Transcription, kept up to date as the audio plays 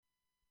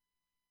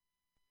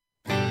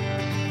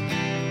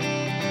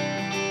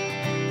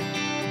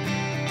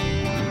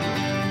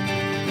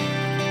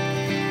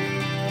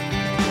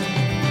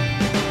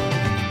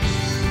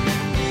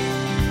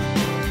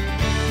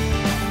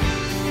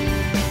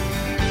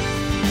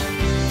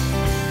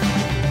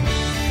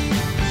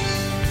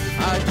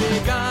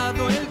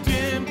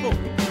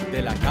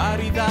La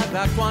caridad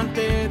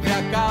acuante de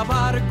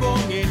acabar con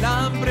el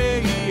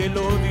hambre y el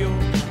odio.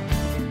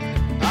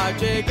 Ha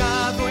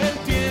llegado el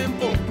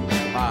tiempo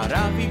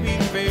para vivir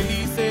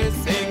felices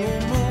en un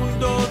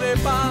mundo de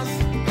paz,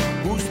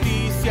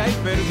 justicia y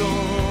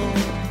perdón.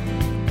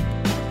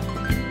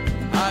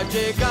 Ha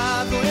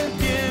llegado el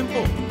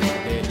tiempo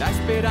de la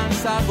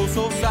esperanza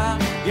gozosa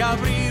de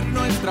abrir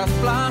nuestras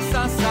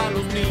plazas a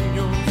los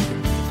niños.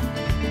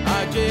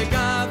 Ha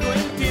llegado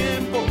el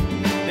tiempo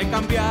de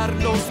cambiar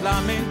los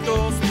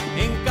lamentos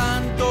en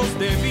cantos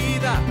de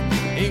vida,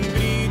 en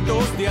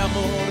gritos de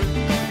amor,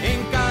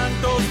 en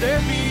cantos de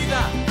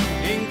vida,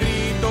 en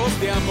gritos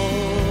de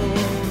amor.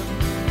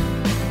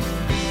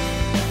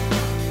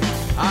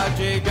 Ha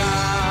llegado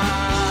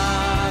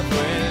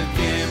el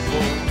tiempo,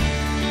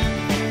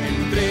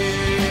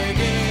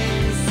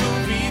 entreguen su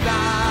vida.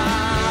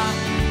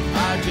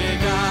 Ha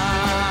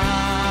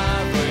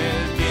llegado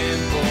el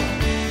tiempo,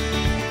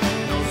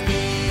 nos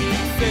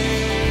dice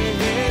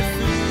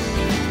Jesús.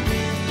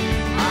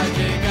 Ha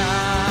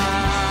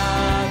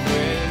llegado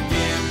el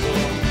tiempo,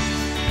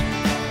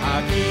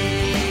 aquí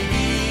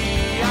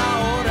y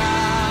ahora.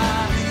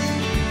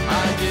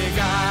 Ha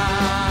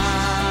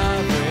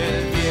llegado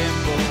el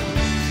tiempo,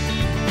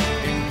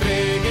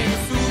 entreguen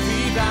su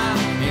vida,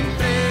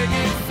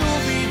 entreguen su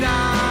vida.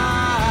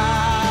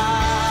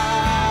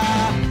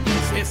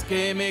 Si es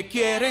que me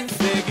quieren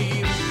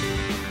seguir.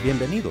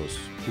 Bienvenidos.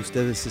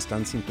 Ustedes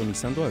están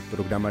sintonizando el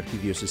programa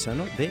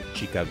arquidiocesano de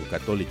Chicago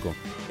Católico,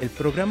 el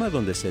programa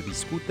donde se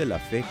discute la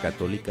fe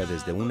católica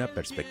desde una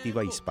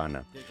perspectiva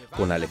hispana,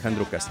 con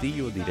Alejandro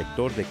Castillo,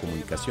 director de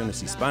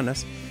Comunicaciones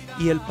Hispanas,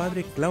 y el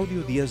padre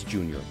Claudio Díaz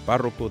Jr.,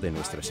 párroco de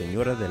Nuestra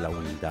Señora de la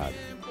Unidad.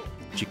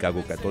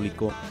 Chicago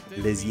Católico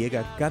les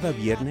llega cada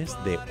viernes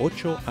de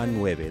 8 a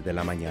 9 de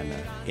la mañana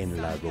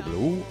en la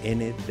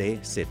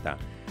WNDZ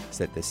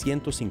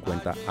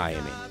 750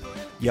 AM.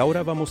 Y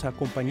ahora vamos a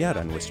acompañar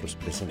a nuestros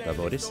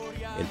presentadores,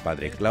 el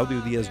padre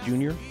Claudio Díaz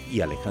Jr.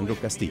 y Alejandro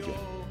Castillo.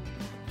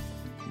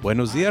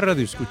 Buenos días,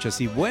 Radio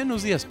Escuchas, y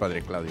buenos días,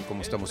 padre Claudio.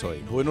 ¿Cómo estamos hoy?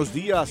 Buenos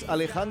días,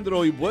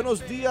 Alejandro, y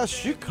buenos días,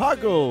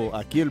 Chicago.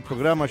 Aquí el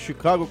programa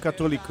Chicago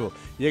Católico,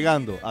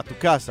 llegando a tu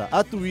casa,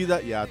 a tu vida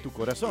y a tu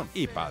corazón.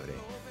 Y padre,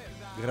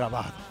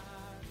 Grabado.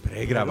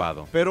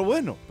 pregrabado, Pero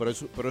bueno, pero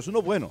es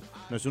uno bueno,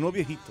 no es uno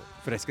viejito,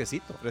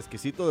 fresquecito.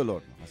 fresquecito del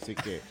horno. Así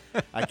que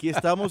aquí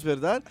estamos,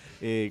 ¿verdad?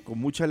 Con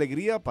mucha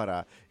alegría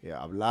para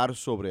hablar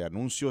sobre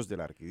anuncios de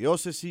la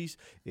arquidiócesis,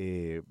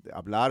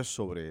 hablar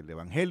sobre el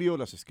Evangelio,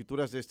 las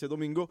escrituras de este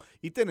domingo,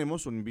 y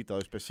tenemos un invitado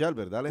especial,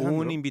 ¿verdad, Alejandro?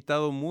 Un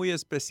invitado muy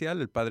especial,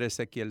 el padre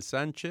Ezequiel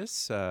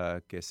Sánchez,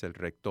 que es el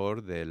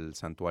rector del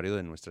Santuario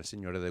de Nuestra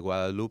Señora de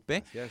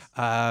Guadalupe. Gracias.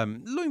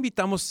 Lo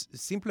invitamos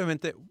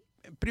simplemente,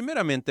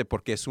 primeramente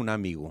porque es un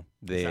amigo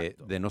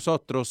Exacto. de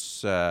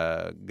nosotros,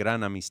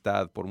 gran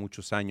amistad por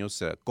muchos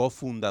años,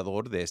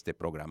 cofundador de este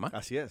programa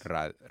Así es.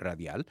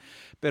 radial,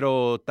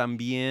 pero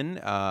también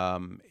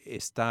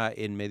está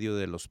en medio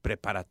de los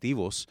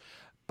preparativos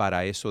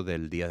para eso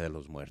del Día de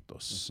los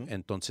Muertos. Ujú.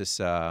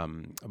 Entonces,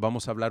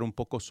 vamos a hablar un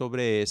poco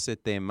sobre ese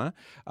tema.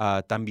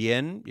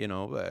 También,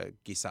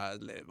 quizás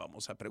le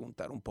vamos a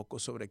preguntar un poco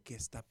sobre qué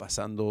está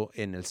pasando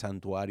en el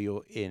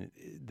santuario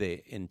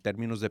en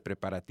términos de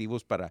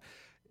preparativos para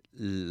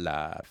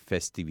la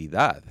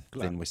festividad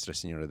Claro. de Nuestra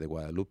Señora de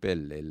Guadalupe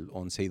el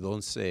 11 y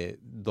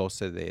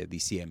 12 de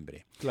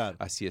diciembre. Claro.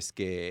 Así es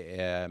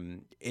que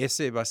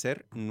ese va a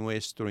ser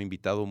nuestro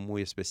invitado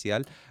muy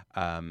especial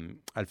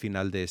al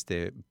final de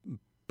este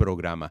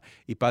programa.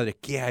 Y padre,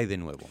 ¿qué hay de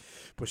nuevo?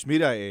 Pues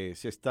mira,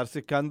 se está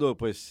acercando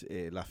pues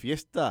la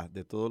fiesta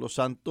de todos los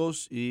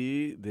santos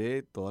y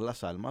de todas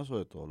las almas o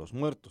de todos los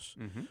muertos,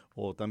 Ujú.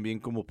 o también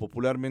como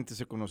popularmente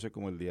se conoce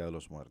como el Día de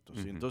los Muertos.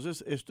 Y Ujú.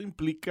 entonces esto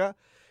implica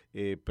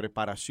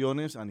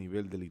preparaciones a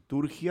nivel de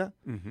liturgia,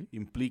 Ujú.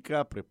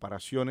 implica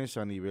preparaciones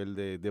a nivel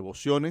de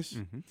devociones,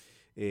 Ujú.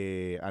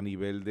 a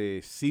nivel de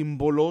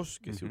símbolos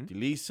que se Ujú.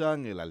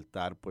 utilizan. El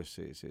altar pues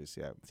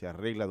se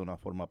arregla de una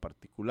forma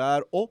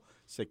particular, o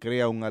se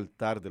crea un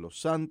altar de los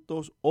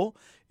santos, o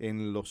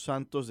en los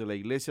santos de la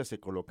iglesia se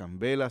colocan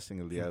velas en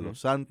el Día de Ujú. los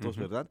Santos,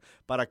 Ujú. ¿verdad?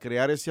 Para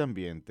crear ese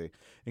ambiente.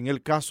 En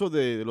el caso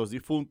de los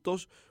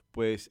difuntos,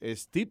 pues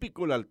es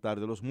típico el altar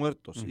de los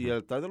muertos. Ujú. Y el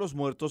altar de los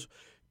muertos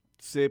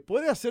se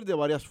puede hacer de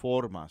varias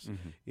formas. Ujú.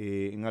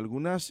 En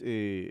algunas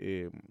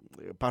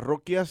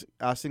parroquias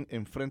hacen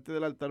enfrente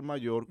del altar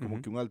mayor como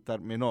Ujú. que un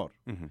altar menor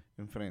Ujú.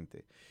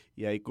 enfrente.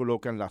 Y ahí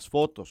colocan las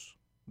fotos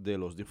de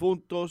los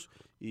difuntos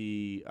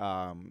y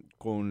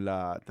con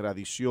la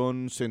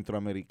tradición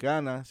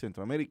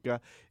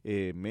Centroamérica,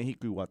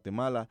 México y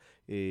Guatemala,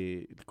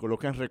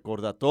 colocan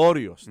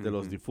recordatorios de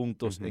los Ujú.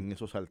 difuntos Ujú. en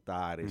esos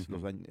altares.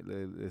 Ujú.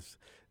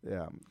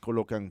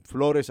 Colocan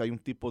flores, hay un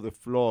tipo de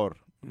flor,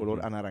 color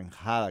Ujú.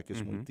 anaranjada, que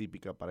es muy Ujú.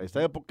 típica para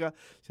esta época.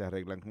 Se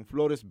arreglan con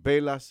flores,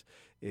 velas,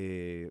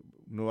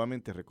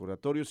 nuevamente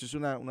recordatorios. Es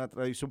una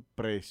tradición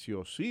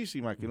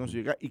preciosísima que nos Ujú.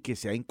 llega y que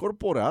se ha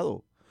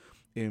incorporado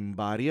en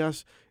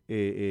varias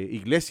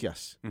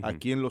iglesias Ujú.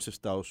 aquí en los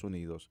Estados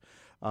Unidos.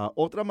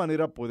 Otra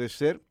manera puede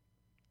ser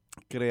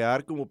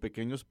crear como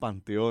pequeños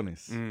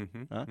panteones.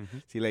 Ujú, ¿Ah?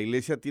 ujú, Si la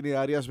iglesia tiene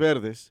áreas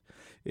verdes,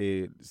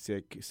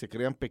 se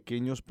crean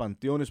pequeños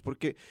panteones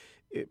porque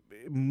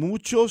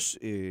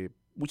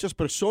muchas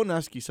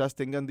personas quizás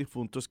tengan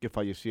difuntos que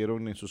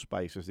fallecieron en sus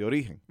países de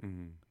origen. ujú,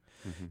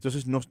 ujú.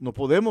 Entonces no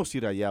podemos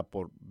ir allá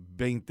por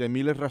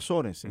 20,000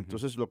 razones. Ujú.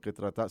 Entonces lo que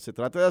se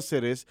trata de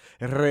hacer es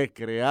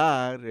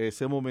recrear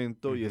ese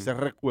momento y Ujú. ese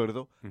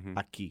recuerdo Ujú,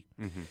 aquí.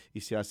 ujú,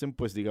 Y se hacen,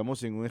 pues,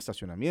 digamos, en un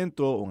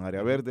estacionamiento o un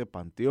área Ujú. verde,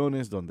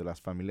 panteones, donde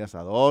las familias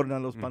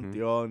adornan los Ujú.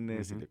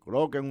 panteones y Ujú. le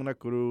colocan una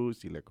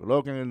cruz y le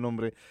colocan el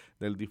nombre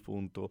del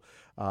difunto.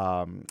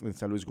 En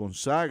San Luis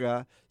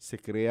Gonzaga se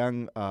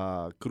crean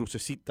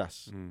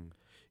crucecitas Mm,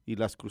 y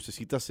las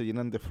crucecitas se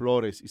llenan de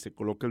flores y se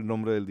coloca el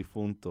nombre del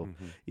difunto.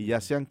 ujú, Y ya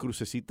sean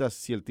crucecitas,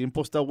 si el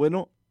tiempo está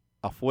bueno,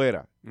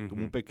 afuera, como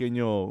ujú. un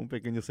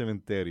pequeño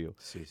cementerio,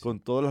 Sí, sí. con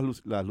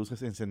todas las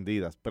luces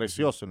encendidas,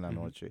 precioso en la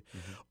Ujú, noche.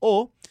 ujú.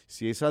 O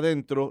si es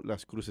adentro,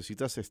 las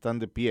crucecitas están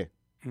de pie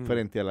Mm,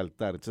 frente al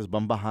altar. Entonces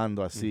van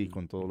bajando así ujú,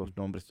 con todos ujú, los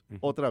nombres. ujú.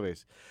 Otra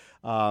vez.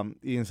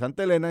 Y en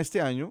Santa Elena este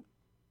año,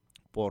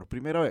 por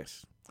primera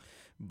vez,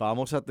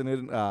 vamos a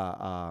tener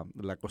la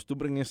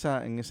costumbre en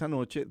esa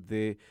noche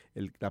de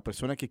la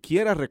persona que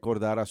quiera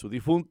recordar a su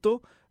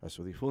difunto, a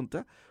su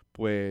difunta,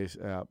 pues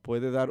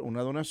puede dar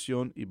una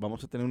donación y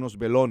vamos a tener unos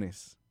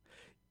velones.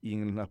 Y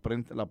en la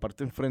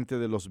parte enfrente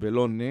de los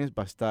velones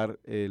va a estar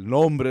el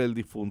nombre del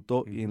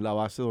difunto y en la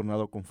base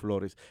adornado con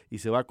flores. Y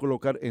se va a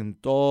colocar en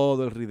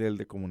todo el ridel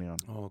de comunión.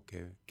 Oh,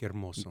 qué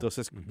hermoso.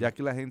 Entonces, Ujú, ya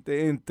que la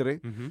gente entre,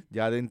 ujú.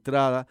 ya de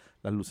entrada,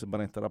 las luces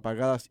van a estar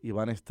apagadas y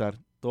van a estar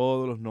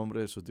todos los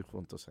nombres de sus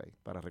difuntos ahí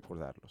para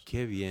recordarlos.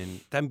 Qué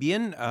bien.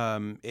 También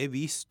he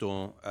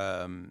visto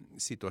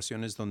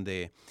situaciones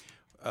donde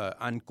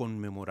han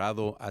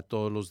conmemorado a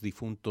todos los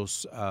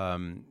difuntos,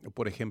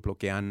 por ejemplo,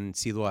 que han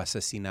sido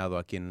asesinados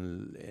aquí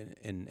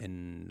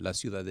en la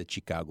ciudad de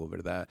Chicago,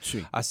 ¿verdad?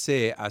 Sí.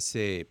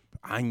 Hace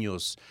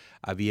años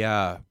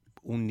había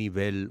un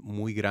nivel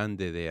muy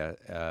grande de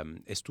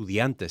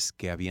estudiantes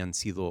que habían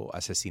sido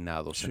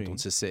asesinados. Sí.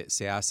 Entonces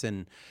se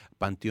hacen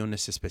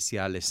panteones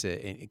especiales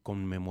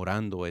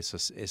conmemorando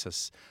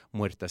esas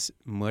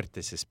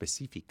muertes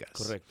específicas.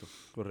 Correcto,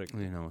 correcto.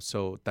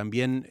 So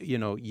también,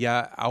 ya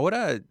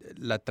ahora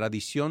la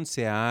tradición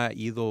se ha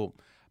ido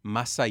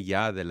más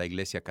allá de la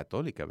Iglesia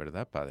Católica,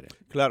 ¿verdad, padre?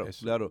 Claro,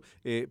 Eso. claro.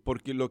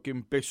 Porque lo que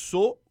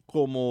empezó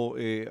como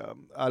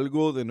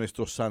algo de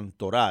nuestro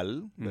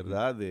santoral,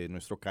 ¿verdad? De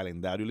nuestro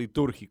calendario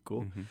litúrgico,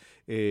 Ujú,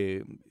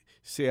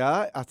 se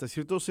ha, hasta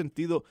cierto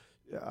sentido,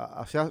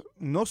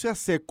 no se ha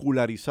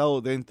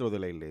secularizado dentro de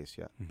la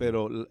iglesia, Ujú.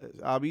 pero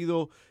ha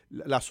habido,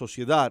 la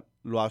sociedad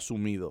lo ha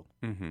asumido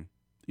ujú,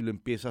 y lo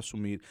empieza a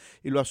asumir.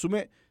 Y lo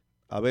asume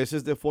a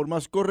veces de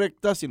formas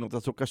correctas y en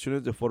otras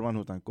ocasiones de formas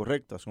no tan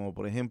correctas, como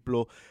por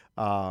ejemplo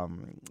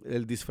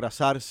el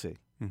disfrazarse,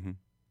 ujú,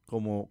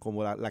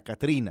 como la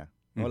Catrina,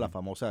 ¿no? La Ujú.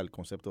 famosa, el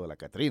concepto de la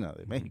Catrina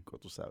de México,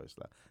 tú sabes,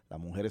 la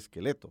mujer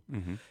esqueleto.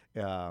 ujú,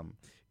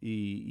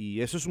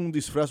 Y eso es un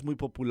disfraz muy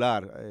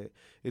popular.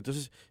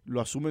 Entonces lo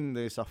asumen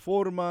de esa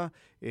forma,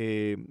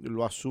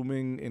 lo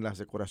asumen en las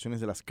decoraciones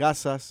de las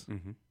casas,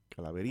 ujú,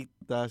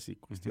 calaveritas y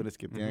cuestiones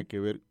que tengan ujú. que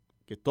ver,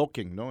 que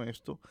toquen, ¿no?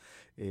 Esto,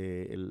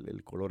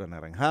 el color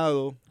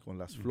anaranjado, con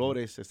las Ujú.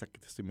 flores, esa que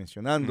te estoy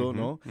mencionando, Ujú,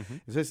 ¿no? ujú.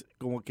 Entonces,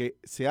 como que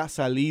se ha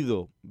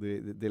salido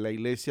de la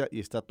iglesia y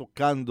está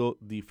tocando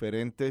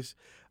diferentes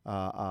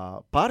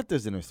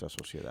partes de nuestra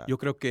sociedad. Yo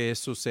creo que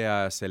eso se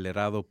ha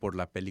acelerado por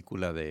la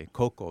película de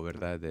Coco,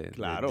 ¿verdad? De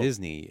Claro.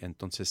 Disney.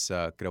 Entonces,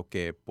 creo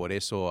que por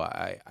eso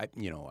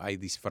hay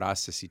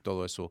disfraces y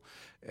todo eso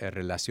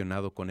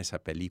relacionado con esa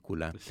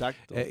película.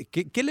 Exacto.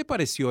 ¿Qué le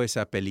pareció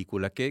esa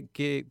película?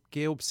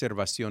 ¿Qué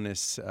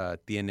observaciones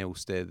tiene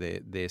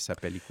usted de esa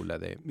película?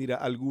 Mira,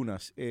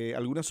 algunas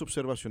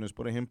observaciones.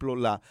 Por ejemplo,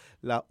 la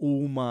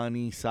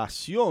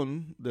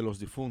humanización de los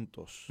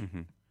difuntos.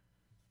 Ujú,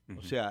 O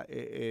ujú, sea,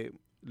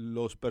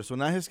 los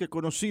personajes que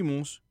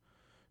conocimos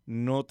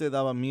no te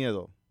daban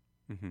miedo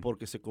ujú,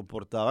 porque se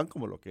comportaban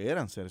como lo que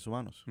eran, seres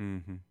humanos,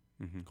 ujú,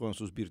 ujú, con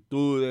sus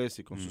virtudes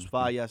y con sus Ujú.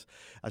 fallas.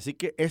 Así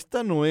que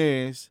esta no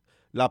es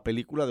la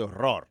película de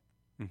horror.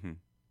 ujú,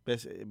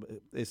 ¿Ves?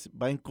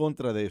 Va en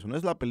contra de eso. No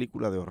es la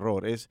película de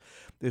horror. Es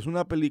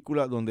una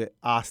película donde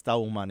hasta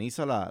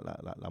humaniza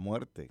la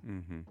muerte.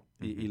 ujú,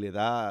 Y ujú. le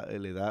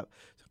da,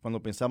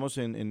 cuando pensamos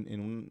en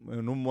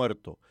un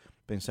muerto,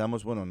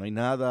 pensamos, bueno, no hay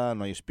nada,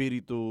 no hay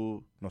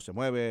espíritu, no se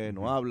mueve,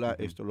 no Ujú, habla,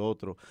 ujú. esto, lo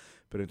otro.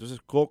 Pero entonces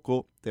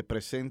Coco te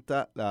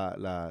presenta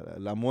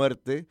la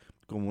muerte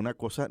como una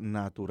cosa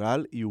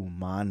natural y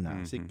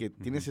humana. Así Ujú, que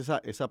tienes ujú.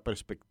 esa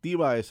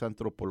perspectiva, esa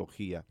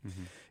antropología.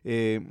 Ujú.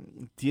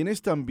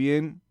 Tienes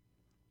también,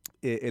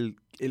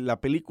 la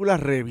película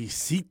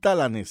revisita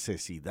la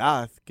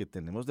necesidad que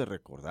tenemos de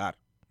recordar.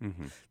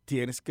 Ujú.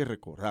 Tienes que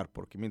recordar,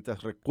 porque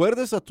mientras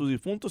recuerdes a tus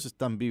difuntos,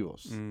 están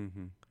vivos.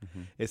 Ujú. Ujú.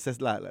 Esa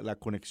es la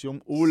conexión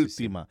Sí,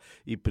 última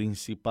y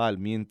principal.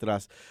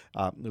 Mientras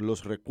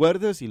los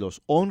recuerdes y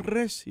los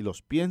honres y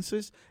los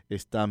pienses,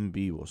 están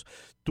vivos.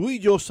 Tú y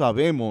yo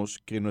sabemos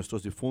que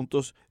nuestros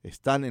difuntos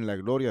están en la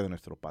gloria de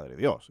nuestro Padre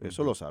Dios.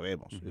 Eso lo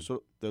sabemos. Ujú.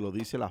 Eso te lo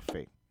dice la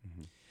fe.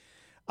 Ujú.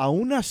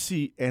 Aún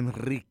así,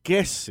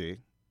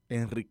 enriquece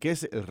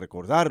el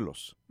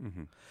recordarlos.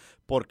 Ujú.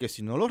 Porque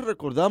si no los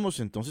recordamos,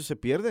 entonces se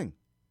pierden.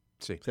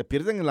 Sí. Se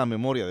pierden en la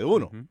memoria de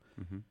uno. Ujú.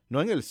 Ujú.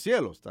 No en el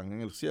cielo, están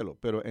en el cielo,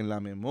 pero en la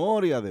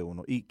memoria de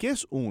uno. ¿Y qué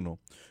es uno?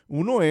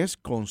 Uno es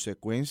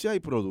consecuencia y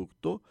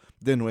producto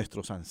de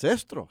nuestros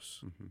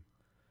ancestros. Ujú.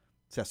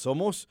 O sea,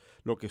 somos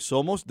lo que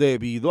somos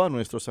debido a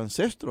nuestros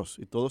ancestros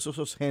y todos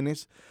esos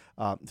genes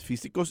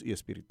físicos y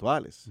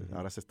espirituales. Ujú.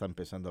 Ahora se está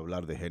empezando a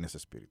hablar de genes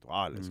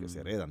espirituales que se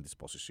Mm. heredan,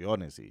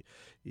 disposiciones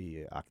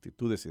y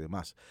actitudes y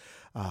demás.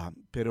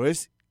 Pero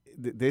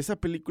de esa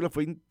película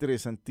fue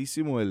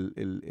interesantísimo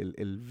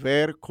el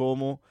ver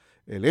cómo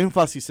el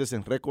énfasis es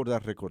en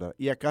recordar.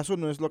 ¿Y acaso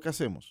no es lo que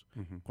hacemos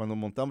Ujú. cuando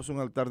montamos un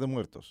altar de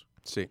muertos?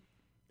 Sí.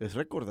 Es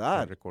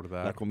recordar.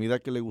 Recordar. La comida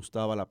que le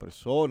gustaba a la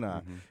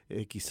persona,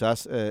 Ujú.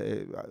 quizás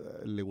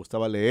le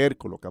gustaba leer,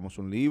 colocamos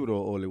un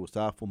libro, o le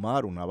gustaba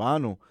fumar, un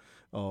habano,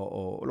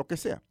 o lo que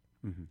sea.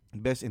 Ujú.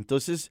 ¿Ves?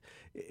 Entonces,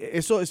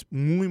 eso es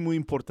muy, muy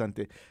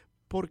importante.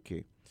 ¿Por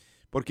qué?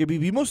 Porque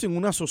vivimos en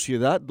una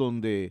sociedad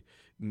donde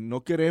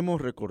no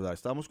queremos recordar,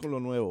 estamos con lo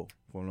nuevo,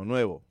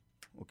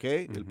 ¿ok?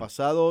 El Ujú.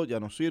 pasado ya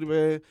no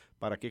sirve,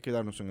 ¿para qué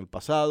quedarnos en el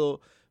pasado?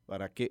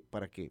 ¿Para qué?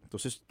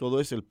 Entonces, todo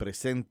es el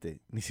presente,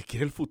 ni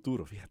siquiera el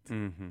futuro, fíjate.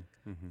 Ujú.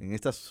 Ujú. En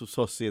esta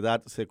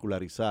sociedad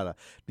secularizada,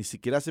 ni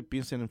siquiera se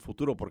piensa en el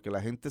futuro, porque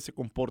la gente se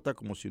comporta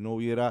como si no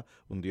hubiera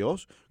un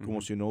Dios, como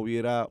Ujú. si no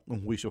hubiera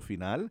un juicio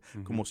final,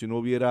 Ujú. como si no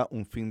hubiera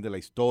un fin de la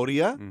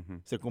historia.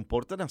 Ujú. Se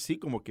comportan así,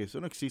 como que eso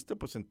no existe,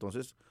 pues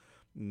entonces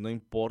no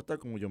importa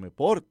cómo yo me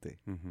porte,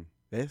 Ujú.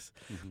 ¿ves?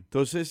 Ujú.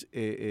 Entonces,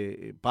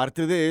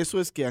 parte de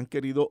eso es que han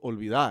querido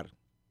olvidar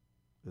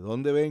de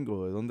dónde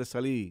vengo, de dónde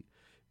salí,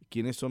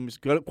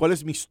 cuál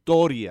es mi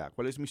historia,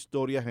 cuál es mi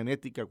historia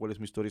genética, cuál es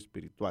mi historia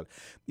espiritual.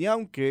 Y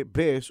aunque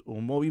ves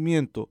un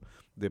movimiento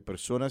de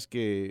personas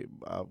que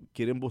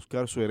quieren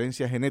buscar su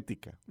herencia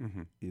genética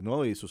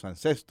Ujú. y sus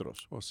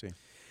ancestros, Oh, sí.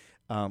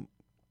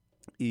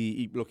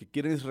 y lo que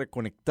quieren es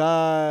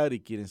reconectar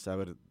y quieren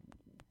saber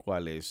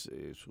cuál es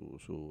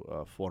su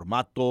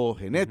formato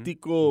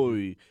genético, Ujú.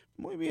 y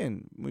muy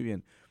bien, muy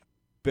bien.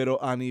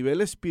 Pero a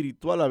nivel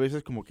espiritual a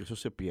veces como que eso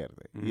se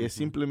pierde. Y es Ujú.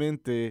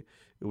 simplemente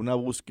una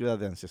búsqueda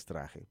de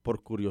ancestraje,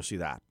 por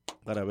curiosidad,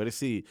 para ver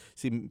si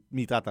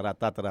mi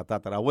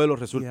tatarabuelo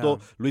resultó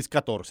Yeah. Luis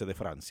XIV de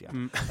Francia.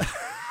 Mm.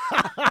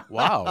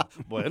 Wow.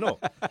 Bueno,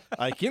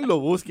 hay quien lo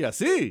busque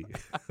así.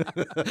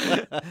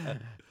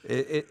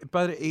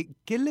 Padre, ¿y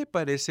qué le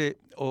parece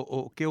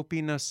o qué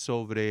opinas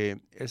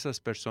sobre esas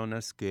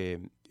personas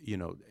que,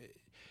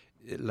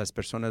 las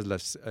personas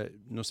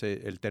no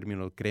sé, el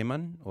término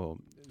creman o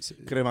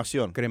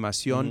Cremación.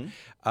 cremación,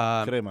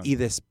 Ujú. Creman. y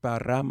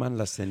desparraman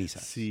las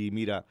cenizas? Sí,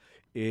 mira,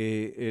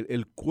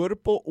 el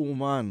cuerpo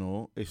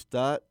humano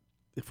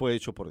fue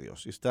hecho por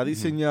Dios. Está Ujú.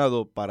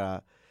 diseñado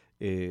para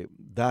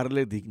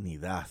darle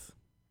dignidad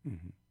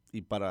Ujú.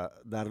 y para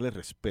darle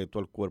respeto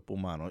al cuerpo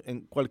humano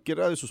en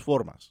cualquiera de sus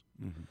formas,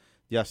 Ujú.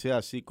 ya sea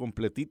así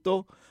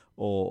completito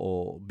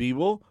o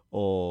vivo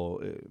o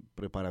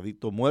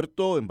preparadito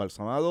muerto,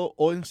 embalsamado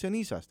o en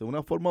cenizas. De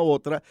una forma u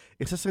otra,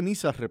 esas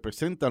cenizas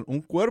representan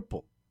un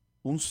cuerpo,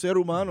 un ser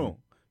humano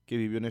que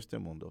vivió en este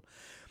mundo.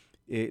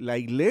 La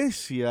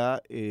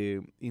iglesia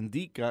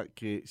indica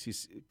que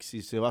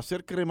si se va a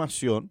hacer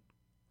cremación,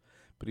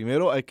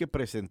 primero hay que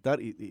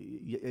presentar,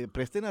 y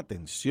presten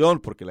atención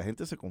porque la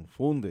gente se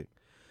confunde.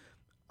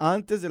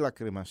 Antes de la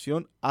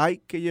cremación hay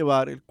que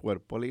llevar el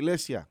cuerpo a la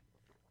iglesia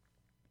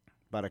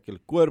para que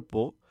el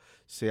cuerpo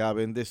sea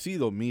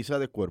bendecido. Misa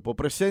de cuerpo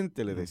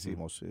presente, le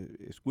decimos.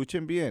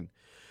 Escuchen bien.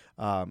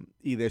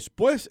 Y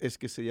después es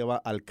que se lleva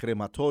al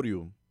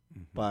crematorium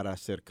para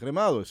ser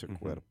cremado ese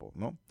cuerpo,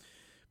 ¿no?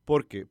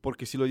 ¿Por qué?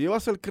 Porque si lo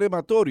llevas al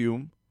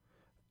crematorium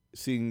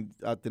sin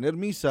tener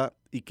misa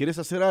y quieres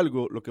hacer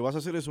algo, lo que vas a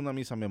hacer es una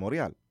misa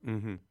memorial.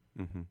 Ujú.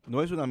 Ujú.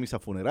 No es una misa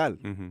funeral.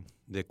 Ujú.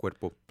 De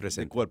cuerpo De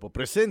presente. cuerpo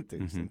presente.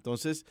 Ujú.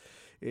 Entonces,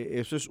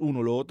 eso es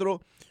uno. Lo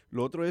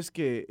otro es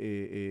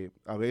que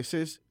a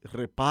veces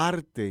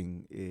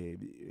reparten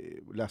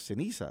las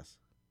cenizas.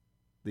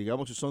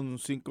 Digamos, si son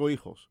 5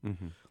 hijos.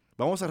 Ujú.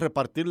 Vamos a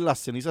repartir las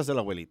cenizas de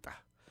la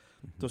abuelita.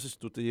 Entonces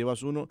tú te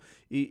llevas uno.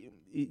 Y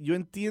yo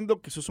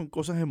entiendo que eso son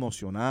cosas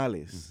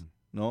emocionales,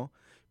 ¿no?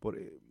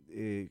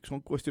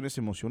 Son cuestiones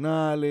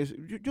emocionales.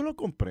 Yo lo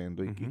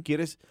comprendo. Y Ujú.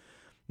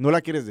 no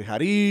la quieres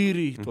dejar ir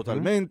y Ujú.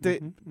 totalmente.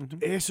 Ujú. Ujú.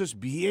 Eso es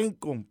bien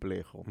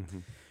complejo.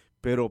 Ujú.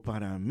 Pero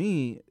para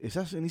mí,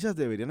 esas cenizas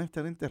deberían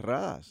estar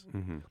enterradas.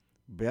 Ujú.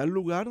 Ve al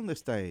lugar donde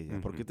está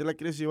ella. ¿Por qué Ujú. te la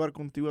quieres llevar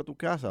contigo a tu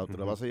casa? ¿O te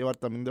la vas a llevar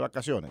también de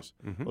vacaciones?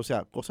 Ujú. O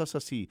sea, cosas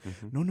así.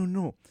 Ujú.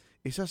 No.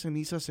 Esas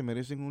cenizas se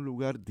merecen un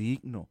lugar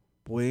digno,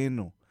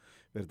 bueno,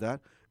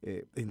 ¿verdad?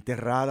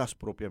 Enterradas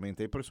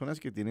propiamente. Hay personas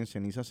que tienen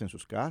cenizas en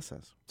sus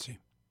casas. Sí.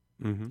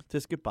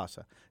 Entonces, ¿qué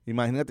pasa?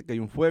 Imagínate que hay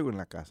un fuego en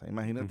la casa.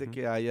 Imagínate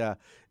que haya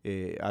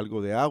algo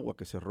de agua,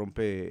 que se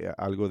rompe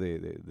algo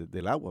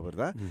del agua,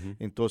 ¿verdad?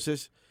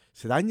 Entonces,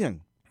 se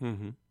dañan.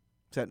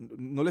 O sea,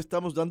 no le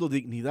estamos dando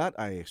dignidad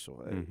a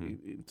eso.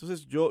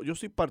 Entonces, yo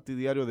soy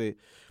partidario de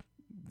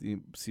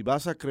si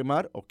vas a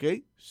cremar, ok,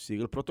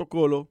 sigue el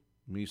protocolo,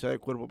 misa de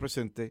cuerpo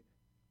presente,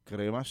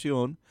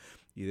 cremación,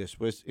 y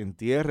después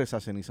entierre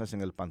esas cenizas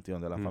en el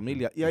panteón de la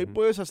familia. Y ahí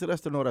puedes hacer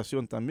hasta una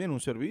oración también, un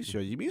servicio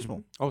allí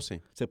mismo. Oh,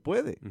 sí. Se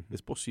puede,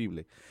 es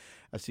posible.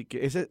 Así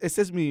que esa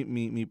es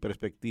mi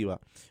perspectiva.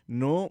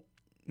 No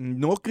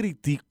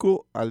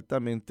critico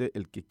altamente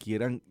el que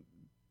quieran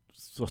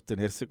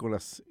sostenerse con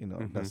las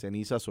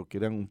cenizas o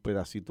quieran un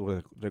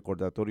pedacito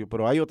recordatorio,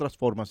 pero hay otras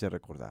formas de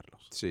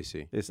recordarlos. Sí,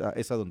 sí. Es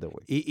a donde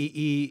voy.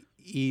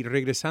 Y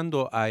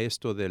regresando a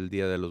esto del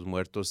Día de los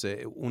Muertos,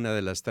 una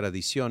de las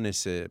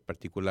tradiciones,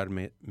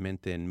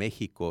 particularmente en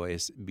México,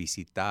 es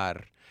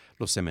visitar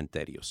los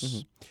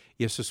cementerios.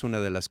 Y eso es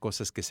una de las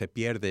cosas que se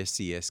pierde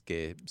si es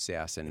que se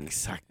hacen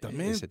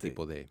ese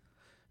tipo de...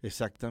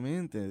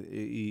 Exactamente.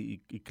 Y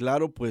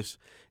claro,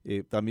 pues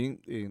también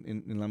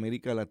en la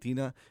América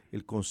Latina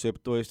el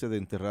concepto de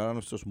enterrar a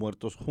nuestros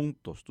muertos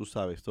juntos, tú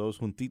sabes, todos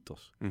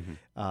juntitos.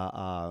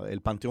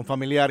 El panteón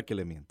familiar que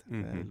le mienta,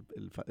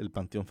 el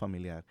panteón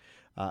familiar.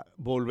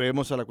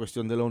 Volvemos a la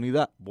cuestión de la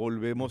unidad,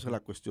 volvemos a la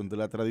cuestión de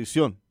la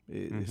tradición.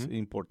 Es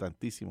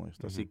importantísimo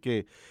esto. Así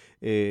que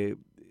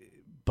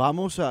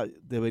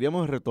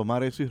deberíamos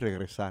retomar eso y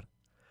regresar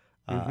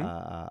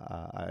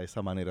a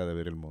esa manera de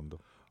ver el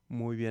mundo.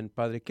 Muy bien,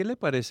 padre. ¿Qué le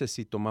parece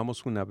si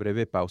tomamos una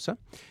breve pausa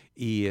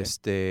y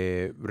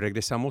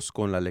regresamos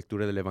con la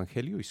lectura del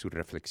Evangelio y su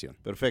reflexión?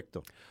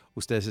 Perfecto.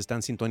 Ustedes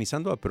están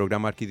sintonizando al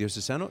programa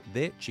arquidiocesano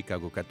de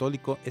Chicago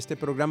Católico. Este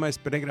programa es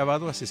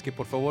pregrabado, así es que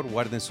por favor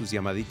guarden sus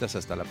llamaditas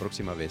hasta la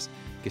próxima vez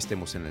que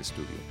estemos en el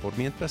estudio. Por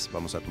mientras,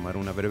 vamos a tomar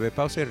una breve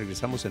pausa y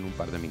regresamos en un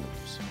par de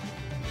minutos.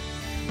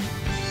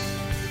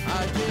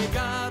 Ha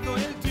llegado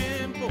el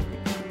tiempo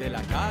de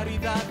la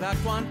caridad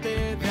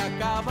acuante, de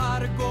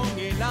acabar con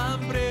el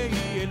hambre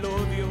y el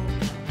odio.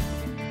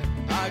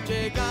 Ha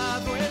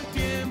llegado el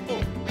tiempo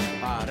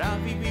para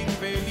vivir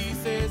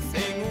felices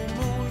en un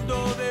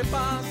mundo de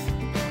paz,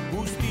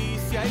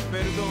 justicia y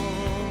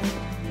perdón.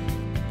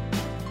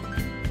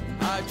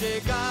 Ha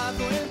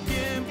llegado el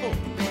tiempo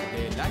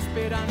de la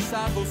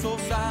esperanza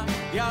gozosa,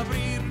 de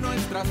abrir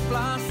nuestras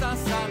plazas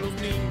a los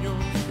niños.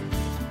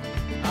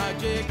 Ha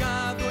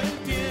llegado el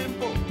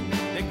tiempo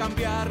de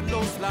cambiar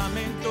los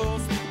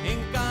lamentos en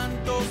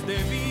cantos de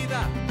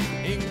vida,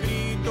 en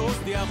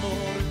gritos de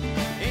amor,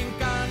 en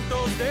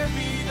cantos de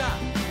vida,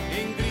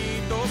 en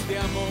gritos de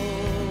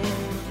amor.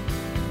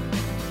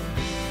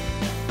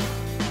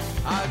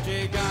 Ha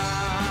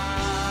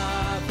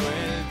llegado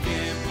el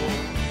tiempo,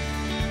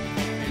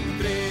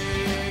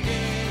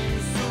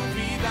 entreguen su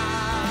vida.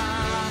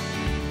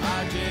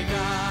 Ha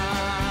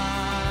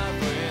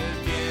llegado el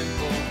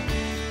tiempo,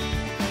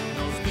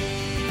 nos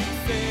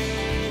dice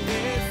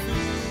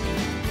Jesús.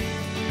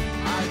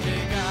 Ha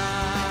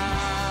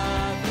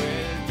llegado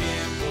el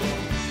tiempo,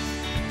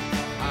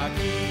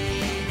 aquí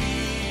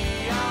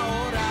y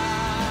ahora.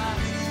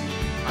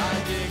 Ha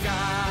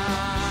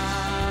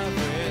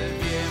llegado el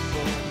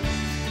tiempo,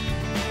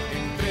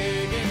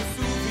 entreguen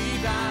su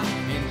vida,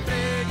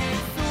 entreguen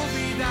su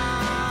vida.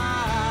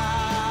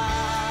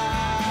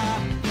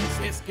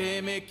 Si es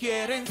que me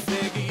quieren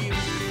seguir.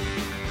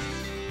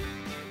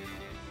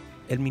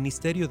 El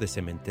Ministerio de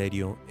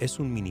Cementerio es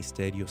un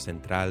ministerio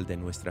central de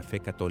nuestra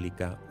fe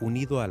católica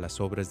unido a las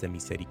obras de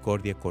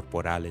misericordia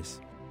corporales.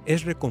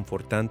 Es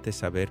reconfortante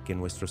saber que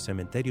nuestros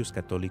cementerios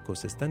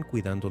católicos están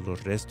cuidando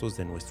los restos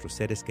de nuestros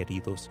seres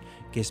queridos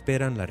que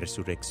esperan la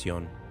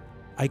resurrección.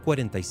 Hay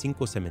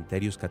 45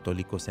 cementerios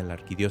católicos en la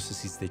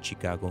Arquidiócesis de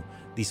Chicago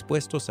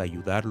dispuestos a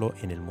ayudarlo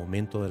en el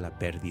momento de la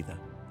pérdida.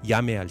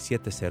 Llame al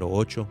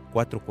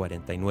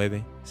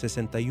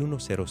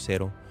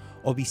 708-449-6100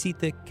 o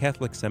visite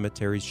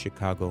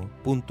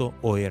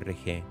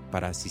catholiccemeterieschicago.org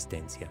para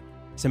asistencia.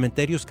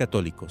 Cementerios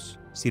Católicos,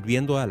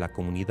 sirviendo a la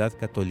comunidad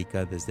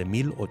católica desde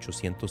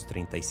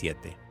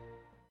 1837.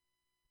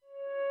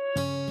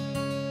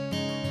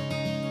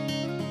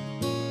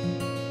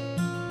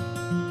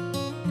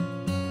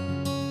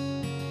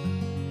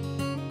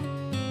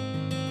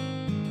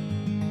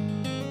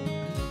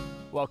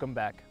 Welcome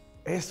back.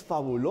 Es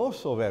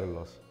fabuloso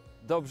verlos.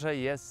 Dobrze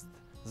jest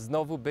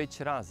znowu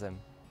być razem.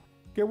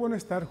 Qué bueno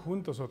estar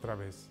juntos otra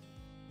vez.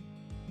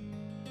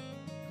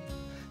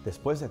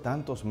 Después de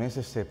tantos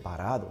meses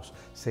separados,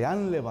 se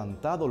han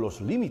levantado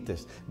los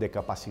límites de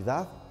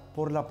capacidad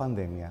por la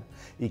pandemia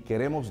y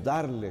queremos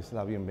darles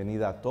la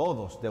bienvenida a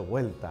todos de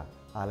vuelta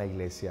a la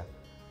iglesia.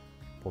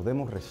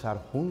 Podemos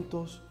rezar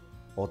juntos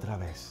otra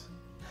vez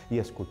y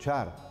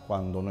escuchar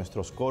cuando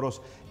nuestros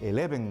coros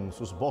eleven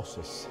sus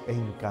voces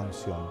en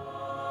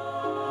canción.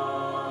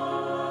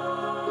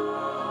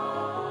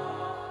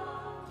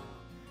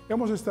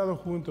 Hemos estado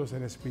juntos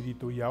en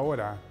espíritu y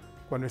ahora,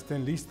 Cuando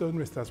estén listos,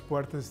 nuestras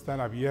puertas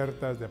están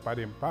abiertas de par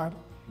en par.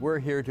 We're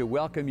here to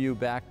welcome you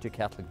back to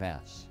Catholic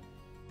Mass.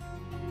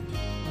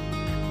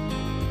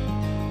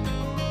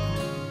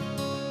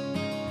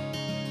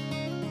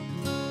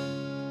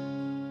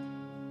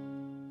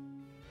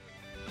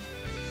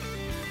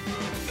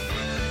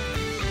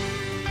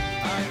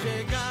 Ha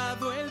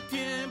llegado el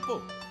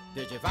tiempo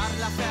de llevar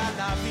la fe a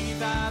la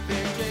vida, de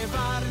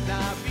llevar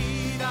la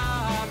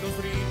vida a los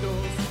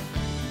ritos.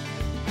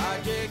 Ha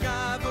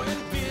llegado el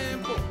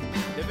tiempo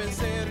de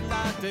vencer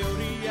la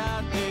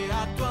teoría, de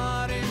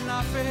actuar en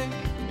la fe,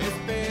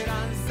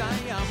 esperanza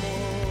y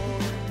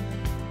amor.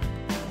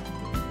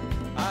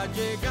 Ha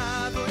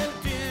llegado el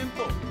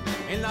tiempo,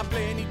 en la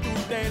plenitud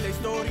de la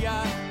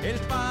historia, el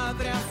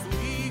Padre a su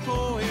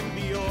Hijo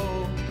envió.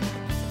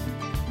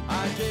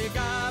 Ha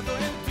llegado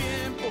el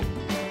tiempo,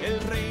 el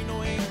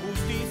reino en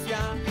justicia,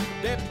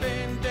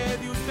 depende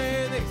de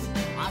ustedes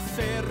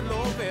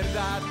hacerlo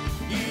verdad.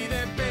 Y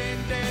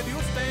depende de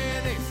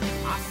ustedes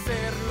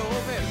hacerlo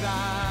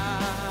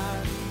verdad.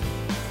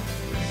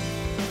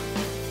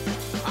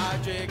 Ha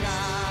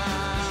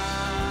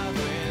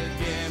llegado el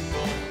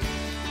tiempo,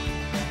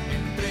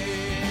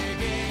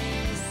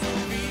 entreguen su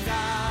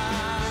vida.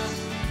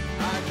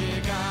 Ha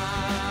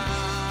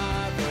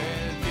llegado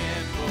el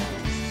tiempo,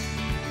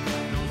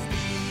 nos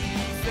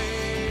dice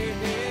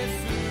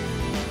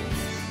Jesús.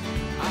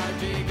 Ha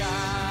llegado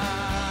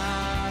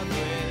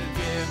el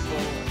tiempo,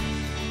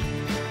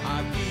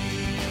 aquí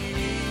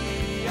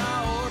y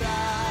ahora.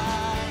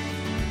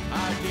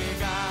 Ha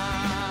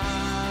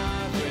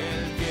llegado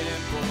el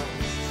tiempo,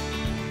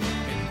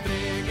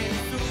 entreguen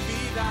su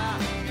vida,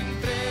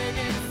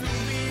 entreguen su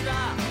vida,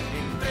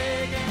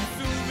 entreguen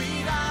su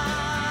vida.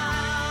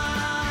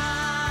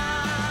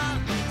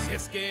 Si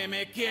es que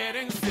me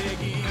quieren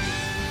seguir.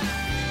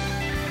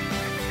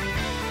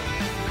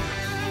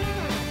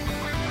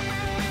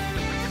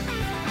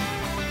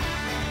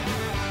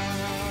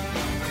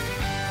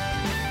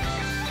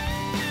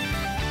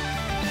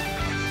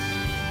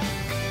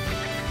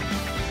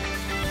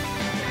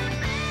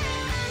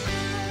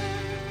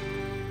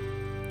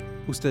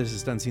 Ustedes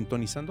están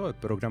sintonizando el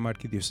programa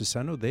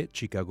arquidiocesano de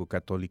Chicago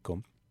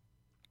Católico.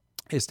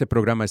 Este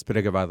programa es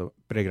pregrabado,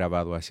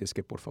 así es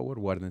que por favor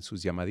guarden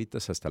sus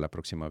llamaditas hasta la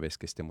próxima vez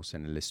que estemos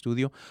en el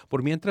estudio.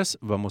 Por mientras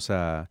vamos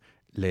a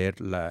leer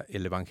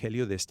el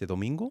Evangelio de este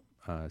domingo,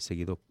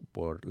 seguido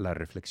por la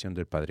reflexión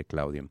del Padre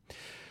Claudio.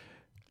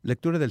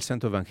 Lectura del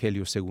Santo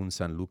Evangelio según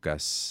San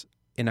Lucas.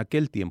 En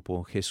aquel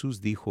tiempo Jesús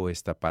dijo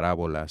esta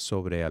parábola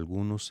sobre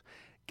algunos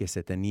que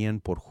se tenían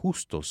por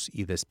justos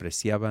y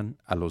despreciaban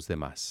a los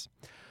demás.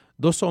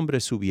 2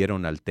 hombres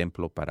subieron al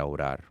templo para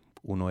orar.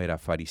 Uno era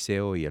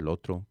fariseo y el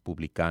otro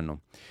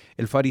publicano.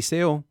 El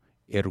fariseo,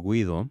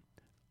 erguido,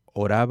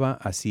 oraba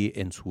así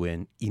en su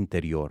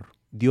interior: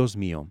 Dios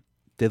mío,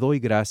 te doy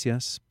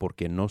gracias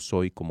porque no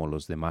soy como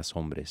los demás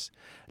hombres,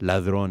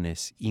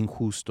 ladrones,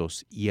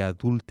 injustos y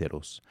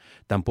adúlteros.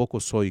 Tampoco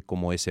soy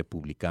como ese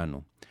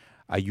publicano.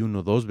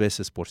 Ayuno 2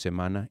 veces por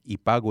semana y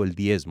pago el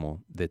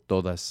diezmo de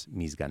todas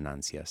mis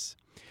ganancias.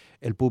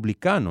 El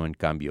publicano, en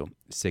cambio,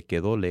 se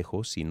quedó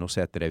lejos y no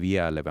se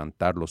atrevía a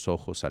levantar los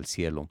ojos al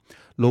cielo.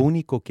 Lo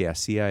único que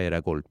hacía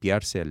era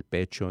golpearse el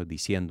pecho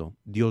diciendo: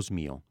 Dios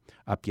mío,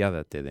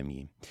 apiádate de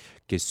mí,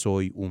 que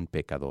soy un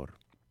pecador.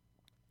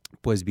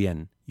 Pues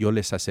bien, yo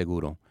les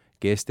aseguro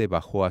que éste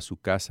bajó a su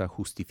casa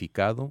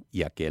justificado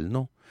y aquel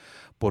no.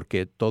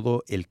 Porque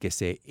todo el que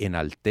se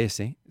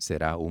enaltece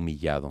será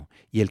humillado,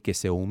 y el que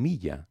se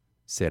humilla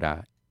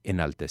será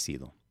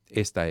enaltecido.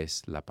 Esta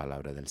es la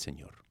palabra del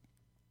Señor.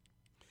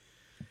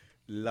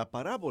 La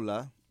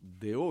parábola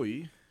de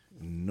hoy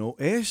no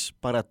es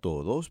para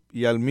todos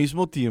y al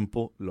mismo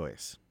tiempo lo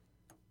es.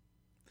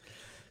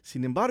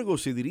 Sin embargo,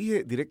 se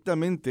dirige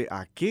directamente a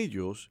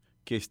aquellos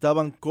que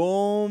estaban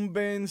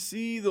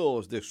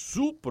convencidos de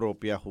su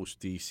propia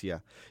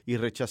justicia y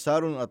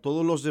rechazaron a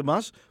todos los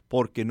demás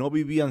porque no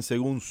vivían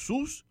según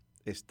sus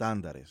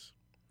estándares.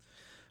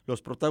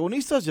 Los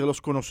protagonistas ya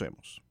los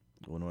conocemos.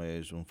 Uno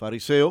es un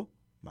fariseo,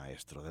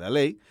 maestro de la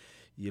ley,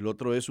 y el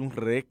otro es un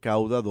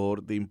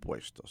recaudador de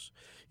impuestos.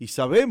 Y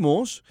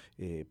sabemos,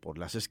 por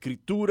las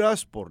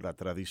escrituras, por la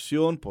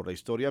tradición, por la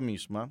historia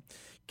misma,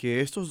 que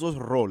estos 2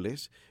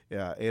 roles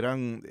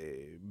eran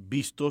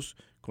vistos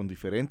con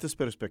diferentes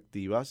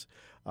perspectivas.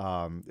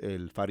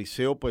 El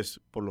fariseo,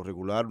 pues, por lo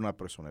regular, una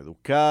persona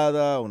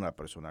educada, una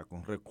persona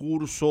con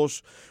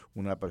recursos,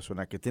 una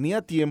persona que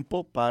tenía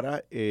tiempo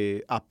para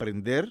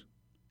aprender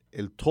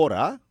el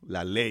Torah,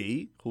 la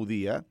ley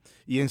judía,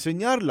 y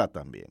enseñarla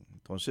también.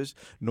 Entonces,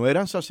 no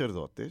eran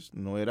sacerdotes,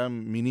 no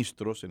eran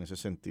ministros en ese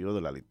sentido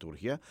de la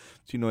liturgia,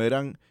 sino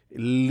eran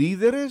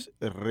líderes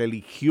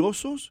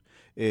religiosos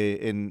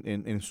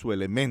en su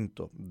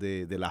elemento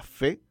de la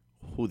fe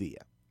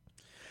judía.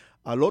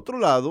 Al otro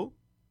lado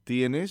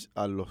tienes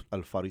el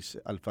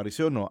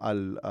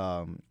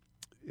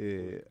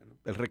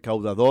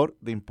recaudador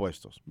de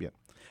impuestos. Bien,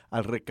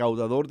 al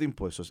recaudador de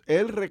impuestos.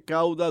 El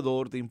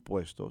recaudador de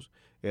impuestos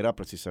era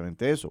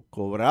precisamente eso,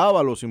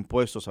 cobraba los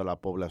impuestos a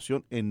la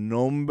población en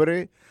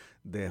nombre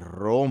de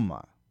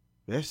Roma.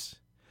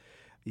 ¿Ves?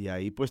 Y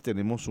ahí pues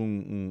tenemos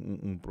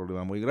un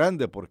problema muy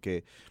grande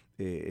porque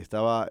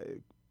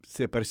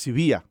se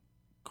percibía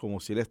como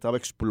si él estaba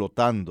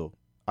explotando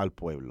al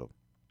pueblo.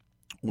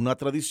 Una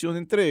tradición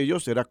entre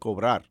ellos era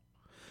cobrar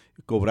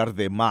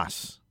de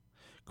más.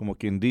 Como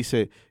quien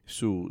dice,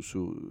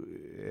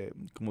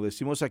 como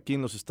decimos aquí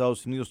en los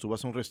Estados Unidos, tú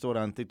vas a un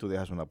restaurante y tú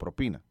dejas una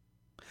propina.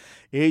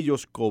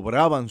 Ellos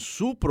cobraban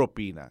su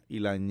propina y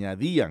la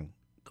añadían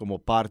como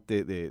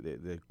parte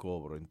del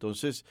cobro.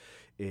 Entonces,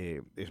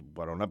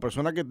 para una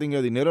persona que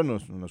tenga dinero no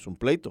es un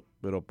pleito,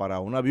 pero para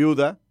una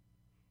viuda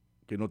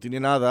que no tiene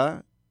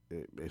nada,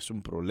 es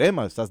un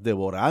problema. Estás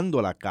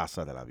devorando la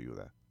casa de la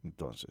viuda.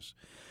 Entonces,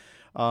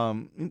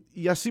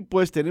 y así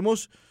pues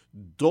tenemos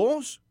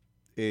dos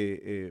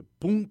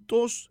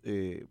puntos,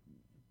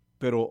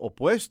 pero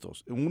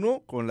opuestos.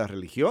 Uno con la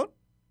religión,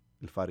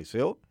 el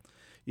fariseo,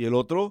 y el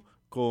otro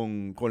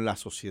con la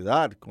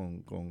sociedad,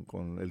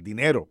 con el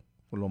dinero,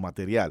 con lo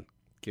material,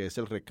 que es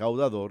el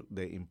recaudador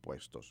de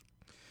impuestos.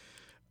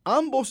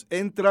 Ambos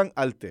entran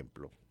al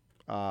templo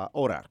a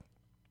orar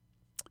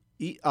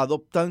y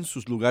adoptan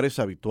sus lugares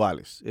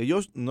habituales.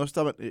 Ellos no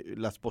estaban,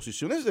 las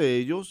posiciones de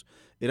ellos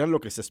eran lo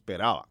que se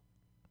esperaba.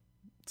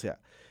 O sea,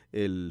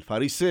 el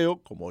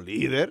fariseo como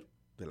líder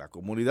de la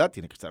comunidad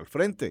tiene que estar al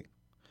frente,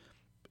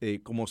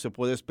 como se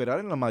puede esperar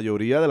en la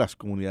mayoría de las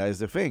comunidades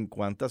de fe. ¿En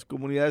cuántas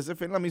comunidades de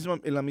fe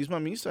en la misma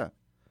misa?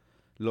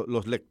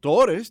 Los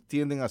lectores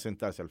tienden a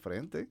sentarse al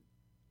frente.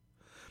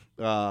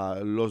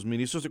 Los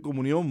ministros de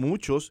comunión,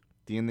 muchos,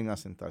 tienden a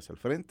sentarse al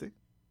frente.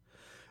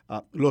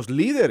 Los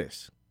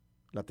líderes,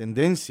 la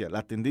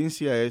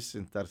tendencia es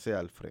sentarse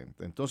al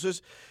frente.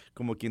 Entonces,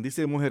 como quien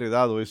dice, hemos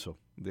heredado eso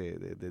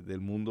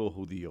del mundo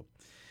judío.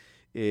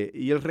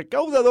 Y el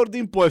recaudador de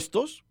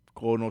impuestos,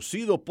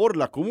 conocido por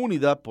la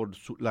comunidad por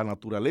la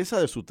naturaleza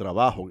de su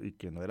trabajo y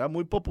que no era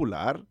muy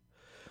popular,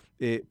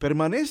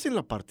 permanece en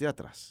la parte de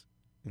atrás,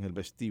 en el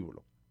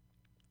vestíbulo.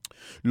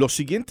 Los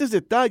siguientes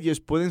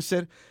detalles pueden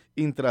ser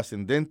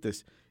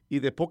intrascendentes y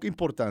de poca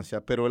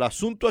importancia, pero el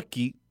asunto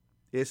aquí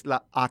es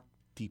la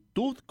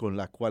actitud con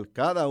la cual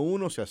cada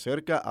uno se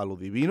acerca a lo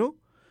divino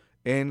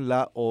en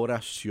la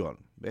oración.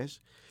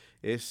 ¿Ves?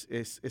 Es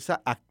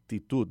esa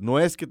actitud. No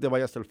es que te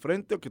vayas al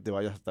frente o que te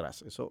vayas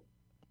atrás. Eso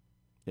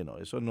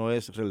no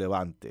es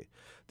relevante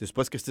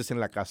después que estés en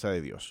la casa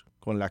de Dios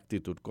con la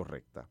actitud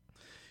correcta.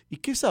 ¿Y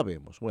qué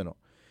sabemos? Bueno,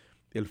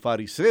 el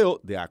fariseo,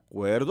 de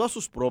acuerdo a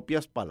sus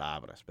propias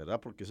palabras, ¿verdad?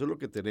 Porque eso es lo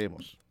que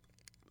tenemos.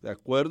 De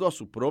acuerdo a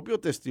su propio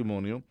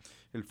testimonio,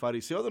 el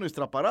fariseo de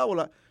nuestra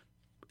parábola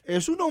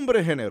es un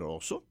hombre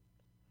generoso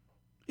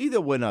y de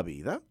buena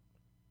vida.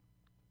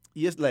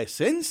 Y es la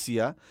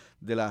esencia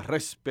de la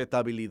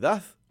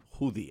respetabilidad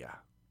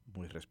judía.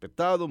 Muy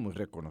respetado, muy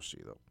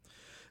reconocido.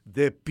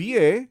 De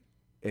pie,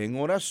 en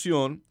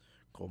oración,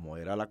 como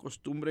era la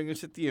costumbre en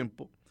ese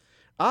tiempo,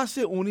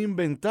 hace un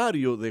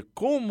inventario de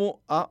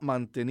cómo ha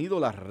mantenido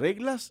las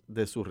reglas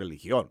de su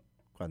religión.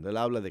 Cuando él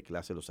habla de que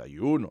hace los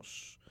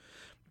ayunos,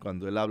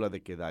 cuando él habla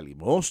de que da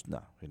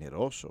limosna,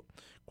 generoso,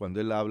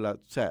 cuando él habla,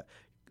 o sea,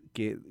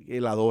 que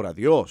él adora a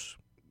Dios.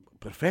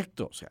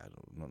 Perfecto, o sea,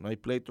 no hay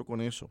pleito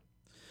con eso.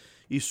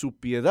 Y su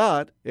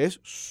piedad es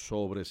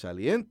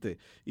sobresaliente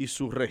y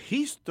su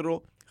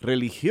registro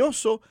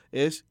religioso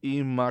es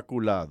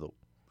inmaculado.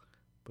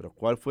 Pero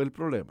 ¿cuál fue el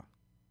problema?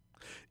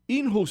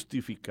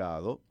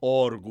 Injustificado,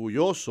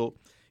 orgulloso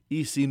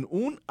y sin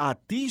un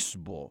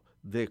atisbo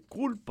de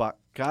culpa,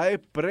 cae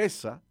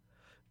presa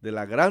de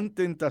la gran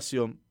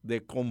tentación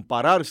de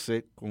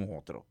compararse con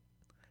otro.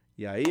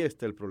 Y ahí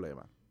está el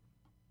problema.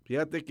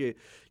 Fíjate que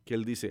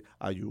él dice,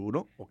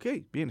 ayuno, ok,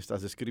 bien,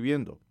 estás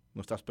describiendo,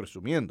 no estás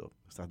presumiendo,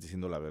 estás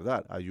diciendo la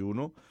verdad.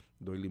 Ayuno,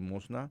 doy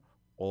limosna,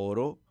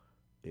 oro,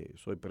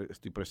 estoy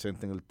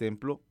presente en el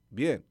templo,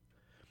 bien.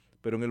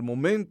 Pero en el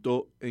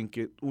momento en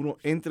que uno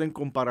entra en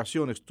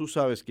comparaciones, tú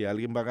sabes que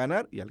alguien va a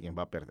ganar y alguien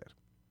va a perder.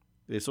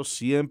 Eso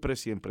siempre,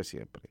 siempre,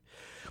 siempre.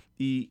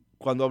 Y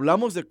cuando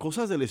hablamos de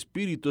cosas del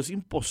espíritu, es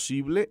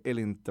imposible el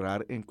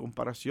entrar en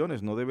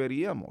comparaciones. No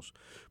deberíamos,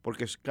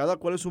 porque cada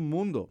cual es un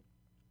mundo.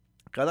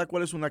 Cada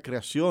cual es una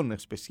creación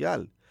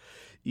especial.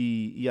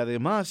 Y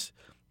además,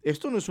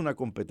 esto no es una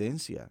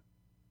competencia.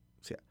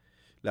 O sea,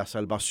 la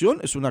salvación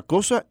es una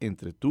cosa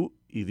entre tú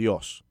y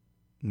Dios.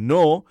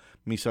 No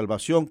mi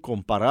salvación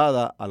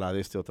comparada a la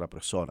de esta otra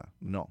persona.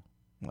 No.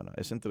 Bueno,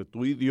 es entre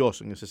tú y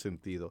Dios en ese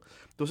sentido.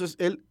 Entonces,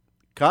 él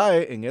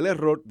cae en el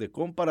error de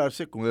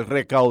compararse con el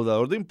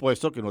recaudador de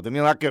impuestos que no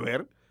tenía nada que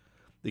ver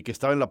y que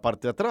estaba en la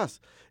parte de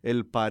atrás.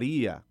 El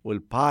paría o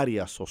el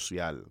paria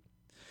social.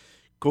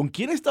 ¿Con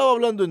quién estaba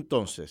hablando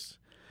entonces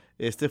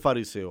este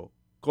fariseo?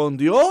 ¿Con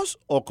Dios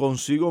o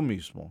consigo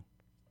mismo?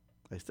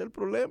 Ahí está el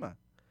problema.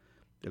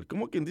 Él,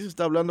 como quien dice,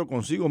 está hablando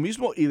consigo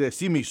mismo y de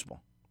sí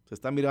mismo. Se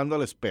está mirando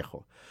al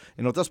espejo.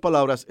 En otras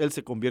palabras, él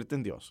se convierte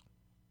en Dios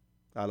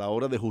a la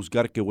hora de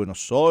juzgar qué bueno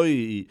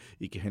soy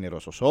y qué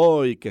generoso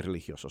soy y qué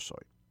religioso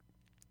soy.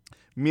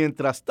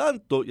 Mientras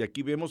tanto, y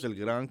aquí vemos el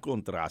gran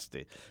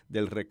contraste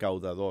del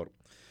recaudador.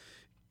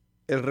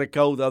 El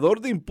recaudador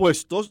de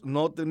impuestos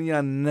no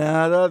tenía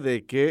nada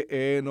de qué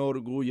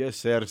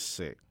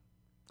enorgullecerse.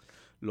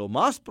 lo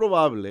más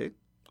probable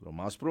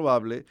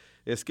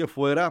es que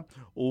fuera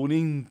un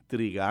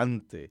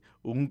intrigante,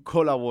 un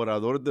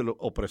colaborador del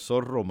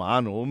opresor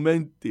romano, un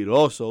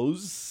mentiroso, un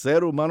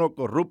ser humano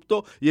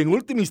corrupto y en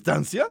última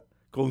instancia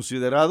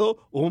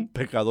considerado un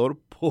pecador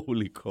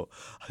público.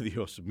 Ay,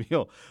 Dios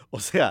mío, o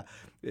sea,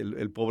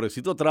 el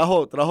pobrecito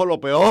trajo lo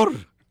peor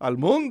al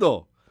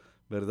mundo,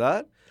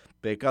 ¿verdad?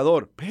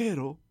 Pecador,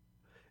 pero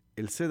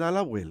él se da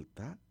la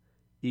vuelta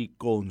y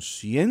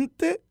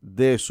consciente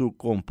de su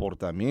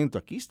comportamiento.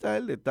 Aquí está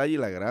el detalle y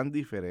la gran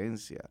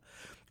diferencia.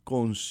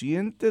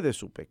 Consciente de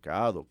su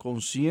pecado,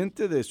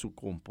 consciente de su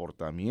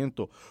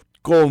comportamiento,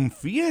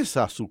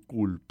 confiesa su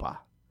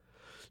culpa,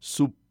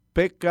 su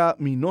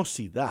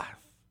pecaminosidad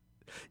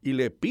y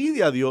le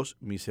pide a Dios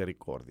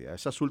misericordia.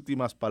 Esas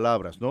últimas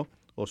palabras, ¿no?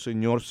 Oh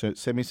Señor,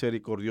 sé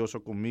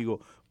misericordioso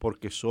conmigo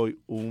porque soy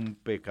un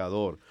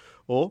pecador.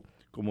 O,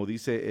 como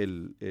dice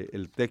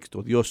el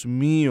texto, Dios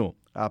mío,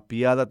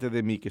 apiádate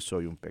de mí que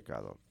soy un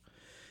pecador.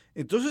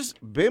 Entonces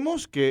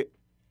vemos que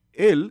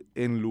él,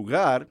 en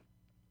lugar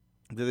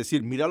de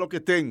decir, mira lo que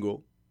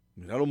tengo,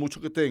 mira lo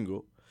mucho que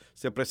tengo,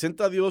 se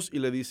presenta a Dios y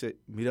le dice,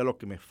 mira lo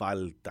que me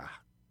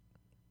falta,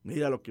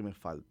 mira lo que me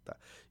falta.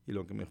 Y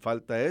lo que me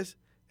falta es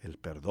el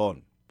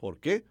perdón. ¿Por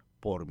qué?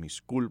 Por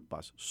mis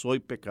culpas, soy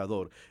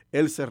pecador.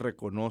 Él se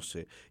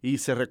reconoce y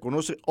se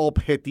reconoce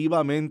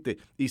objetivamente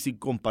y sin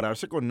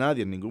compararse con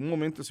nadie. En ningún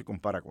momento se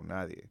compara con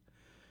nadie.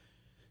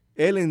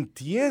 Él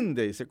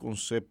entiende ese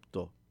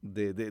concepto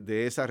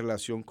de esa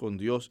relación con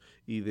Dios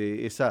y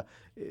de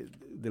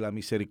la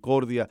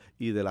misericordia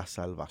y de la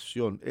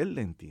salvación. Él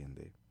le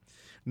entiende.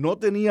 No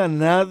tenía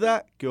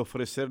nada que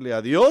ofrecerle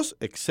a Dios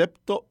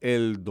excepto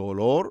el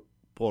dolor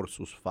por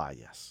sus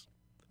fallas,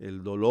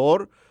 el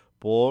dolor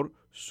por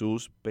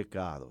sus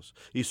pecados.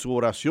 Y su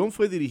oración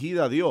fue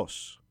dirigida a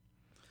Dios.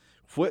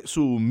 Fue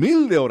su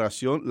humilde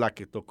oración la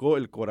que tocó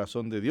el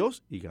corazón de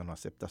Dios y ganó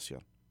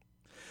aceptación.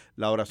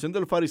 La oración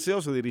del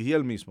fariseo se dirigía a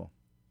él mismo.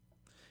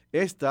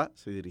 Esta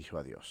se dirigió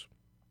a Dios.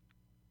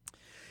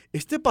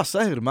 Este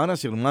pasaje,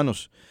 hermanas y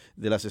hermanos,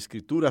 de las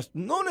Escrituras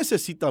no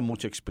necesita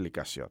mucha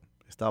explicación.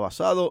 Está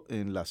basado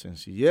en la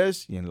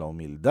sencillez y en la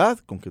humildad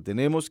con que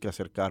tenemos que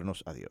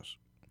acercarnos a Dios.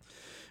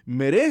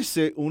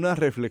 Merece una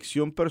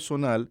reflexión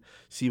personal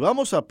si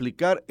vamos a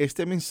aplicar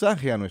este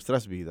mensaje a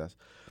nuestras vidas.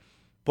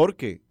 ¿Por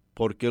qué?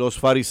 Porque los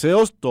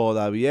fariseos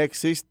todavía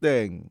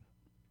existen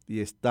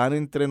y están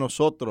entre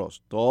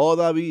nosotros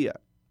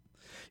todavía.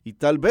 Y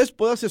tal vez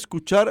puedas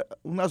escuchar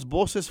unas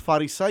voces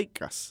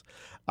farisaicas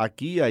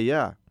aquí y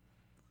allá.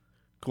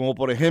 Como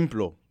por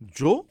ejemplo,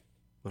 yo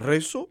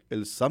rezo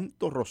el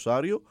Santo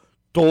Rosario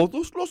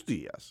todos los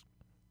días.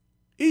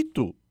 ¿Y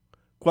tú?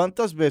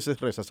 ¿Cuántas veces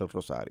rezas el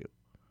rosario?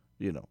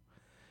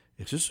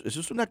 Eso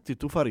es una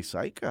actitud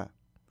farisaica.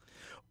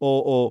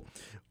 O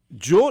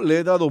yo le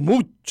he dado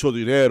mucho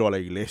dinero a la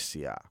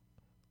iglesia.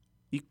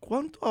 ¿Y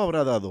cuánto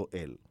habrá dado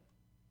él?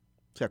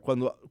 O sea,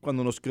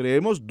 cuando nos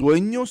creemos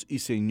dueños y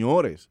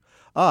señores.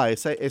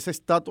 Esa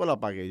estatua la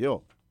pagué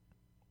yo.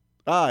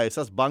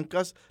 Esas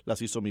bancas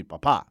las hizo mi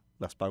papá,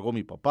 las pagó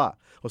mi papá.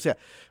 O sea,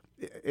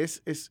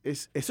 eso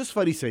es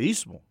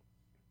fariseísmo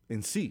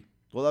en sí.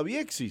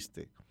 Todavía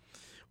existe.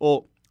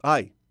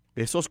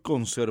 Esos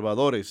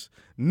conservadores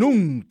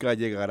nunca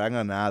llegarán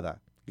a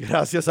nada.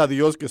 Gracias a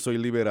Dios que soy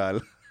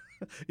liberal.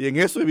 Y en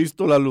eso he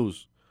visto la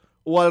luz.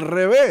 O al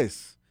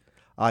revés.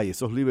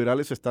 Esos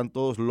liberales están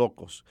todos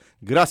locos.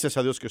 Gracias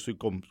a Dios que soy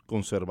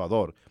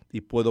conservador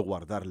y puedo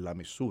guardar la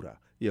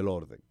mesura y el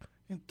orden.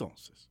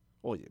 Entonces,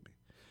 óyeme,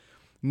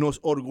 nos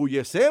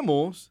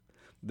orgullecemos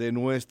de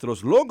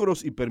nuestros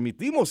logros y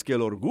permitimos que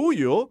el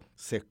orgullo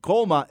se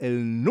coma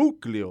el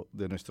núcleo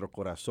de nuestro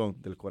corazón,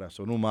 del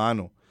corazón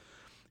humano.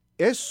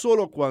 Es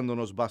solo cuando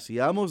nos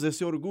vaciamos de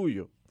ese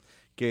orgullo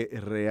que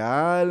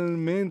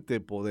realmente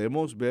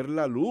podemos ver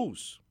la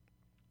luz.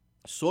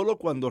 Solo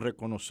cuando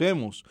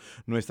reconocemos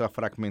nuestra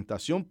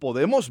fragmentación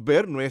podemos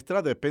ver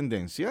nuestra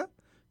dependencia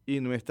y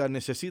nuestra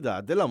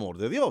necesidad del amor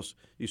de Dios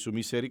y su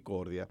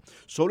misericordia.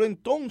 Solo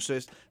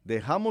entonces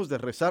dejamos de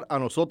rezar a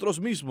nosotros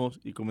mismos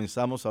y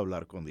comenzamos a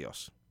hablar con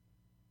Dios.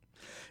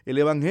 El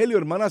Evangelio,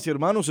 hermanas y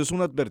hermanos, es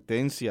una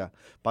advertencia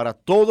para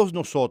todos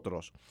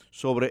nosotros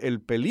sobre el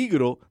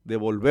peligro de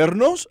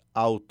volvernos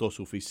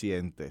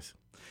autosuficientes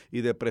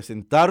y de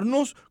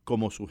presentarnos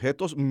como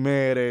sujetos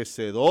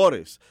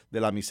merecedores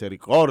de la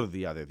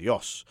misericordia de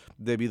Dios,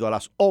 debido a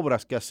las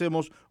obras que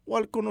hacemos o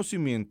al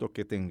conocimiento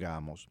que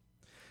tengamos.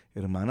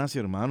 Hermanas y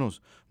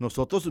hermanos,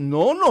 nosotros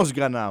no nos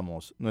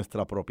ganamos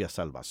nuestra propia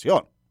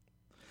salvación.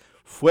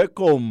 Fue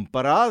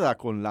comprada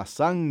con la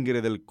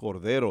sangre del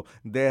Cordero,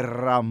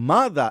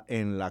 derramada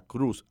en la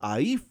cruz.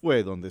 Ahí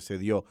fue donde se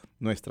dio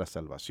nuestra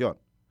salvación.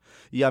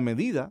 Y a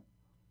medida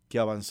que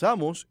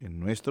avanzamos en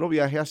nuestro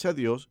viaje hacia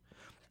Dios,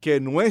 que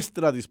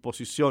nuestra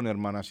disposición,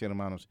 hermanas y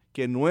hermanos,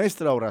 que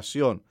nuestra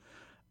oración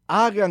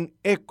hagan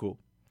eco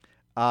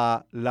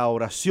a la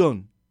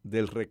oración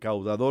del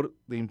recaudador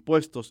de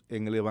impuestos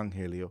en el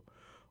Evangelio.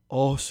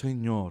 Oh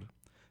Señor,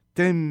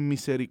 ten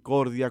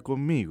misericordia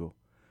conmigo,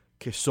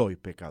 que soy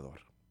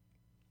pecador.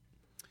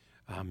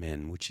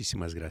 Amén.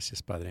 Muchísimas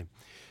gracias, Padre.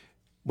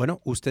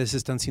 Bueno, ustedes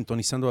están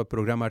sintonizando el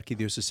programa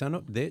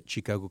arquidiocesano de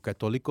Chicago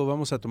Católico.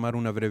 Vamos a tomar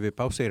una breve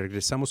pausa y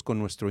regresamos con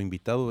nuestro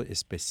invitado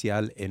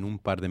especial en un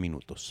par de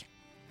minutos.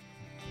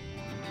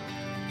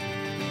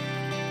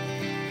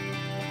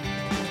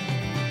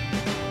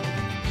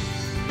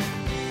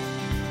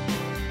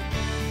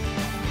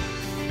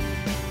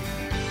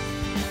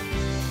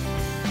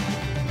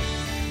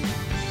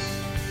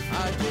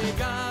 Ha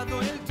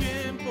llegado el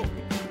tiempo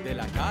de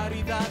la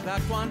caridad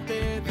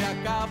acuante, de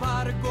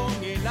acabar con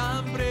el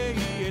hambre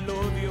y el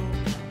odio.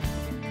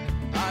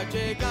 Ha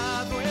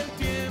llegado el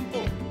tiempo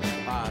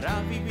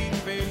para vivir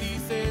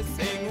felices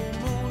en un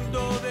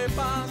mundo de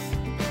paz,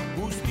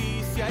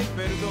 justicia y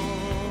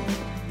perdón.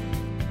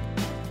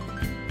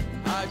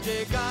 Ha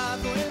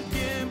llegado el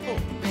tiempo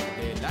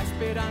de la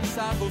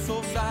esperanza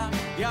gozosa,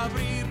 de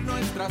abrir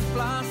nuestras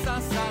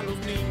plazas a los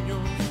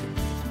niños.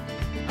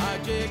 Ha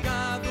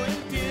llegado el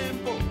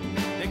tiempo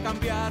de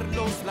cambiar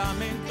los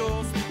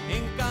lamentos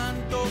en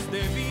cantos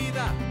de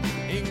vida,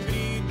 en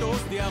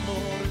gritos de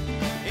amor,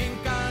 en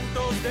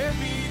cantos de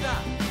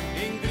vida,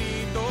 en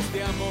gritos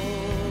de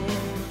amor.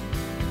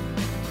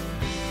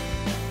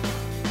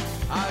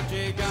 Ha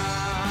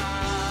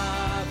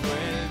llegado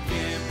el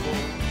tiempo,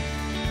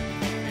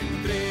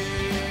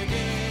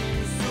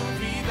 entreguen su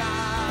vida.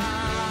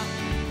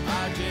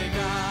 Ha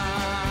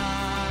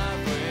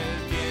llegado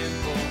el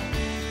tiempo,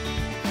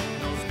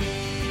 nos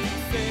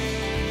dice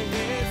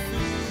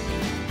Jesús.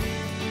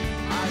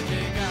 Ha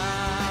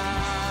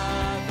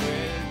llegado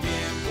el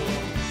tiempo,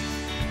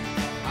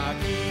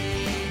 aquí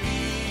y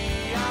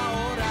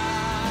ahora.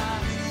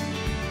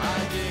 Ha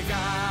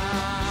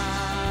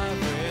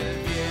llegado el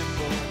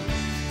tiempo,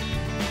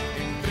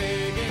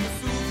 entreguen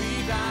su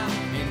vida,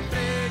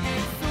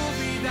 entreguen su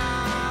vida.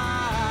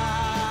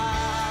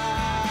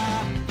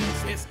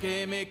 Si es que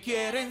me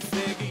quieren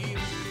seguir.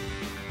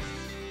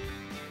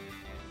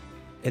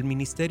 El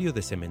Ministerio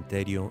de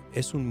Cementerio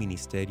es un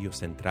ministerio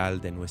central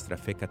de nuestra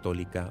fe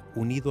católica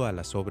unido a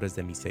las obras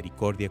de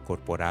misericordia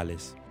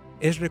corporales.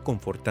 Es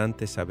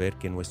reconfortante saber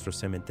que nuestros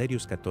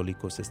cementerios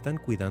católicos están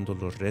cuidando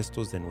los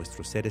restos de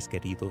nuestros seres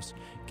queridos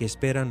que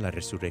esperan la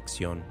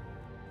resurrección.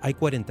 Hay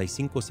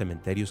 45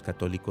 cementerios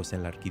católicos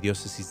en la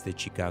Arquidiócesis de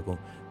Chicago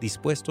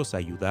dispuestos a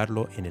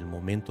ayudarlo en el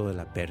momento de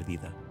la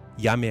pérdida.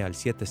 Llame al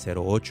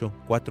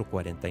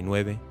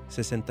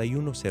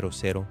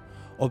 708-449-6100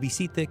 o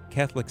visite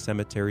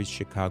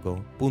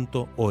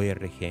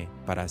catholiccemeterieschicago.org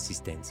para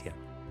asistencia.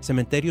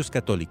 Cementerios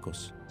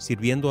Católicos,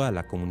 sirviendo a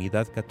la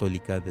comunidad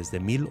católica desde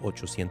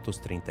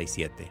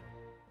 1837.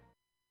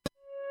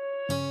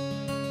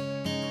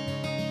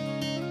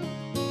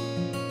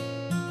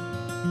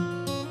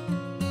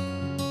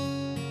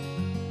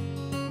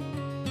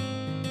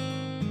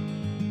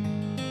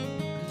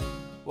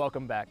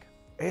 Welcome back.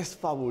 Es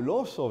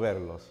fabuloso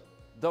verlos.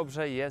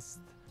 Dobrze jest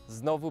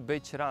znowu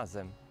być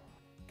razem.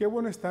 Qué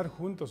bueno estar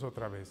juntos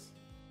otra vez.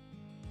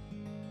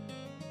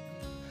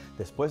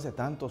 Después de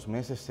tantos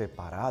meses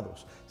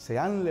separados, se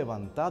han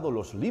levantado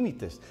los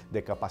límites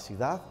de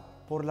capacidad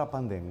por la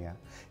pandemia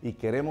y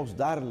queremos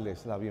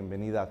darles la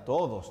bienvenida a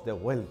todos de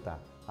vuelta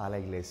a la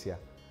iglesia.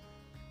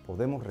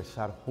 Podemos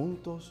rezar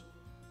juntos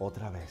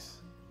otra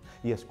vez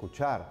y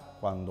escuchar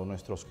cuando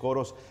nuestros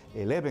coros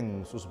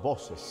eleven sus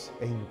voces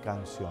en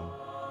canción.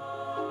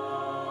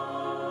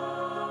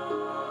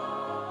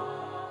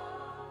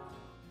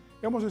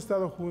 Hemos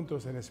estado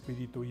juntos en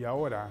espíritu y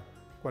ahora,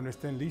 cuando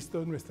estén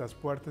listos, nuestras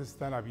puertas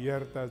están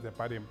abiertas de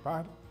par en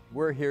par.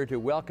 We're here to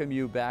welcome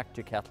you back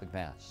to Catholic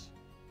Mass.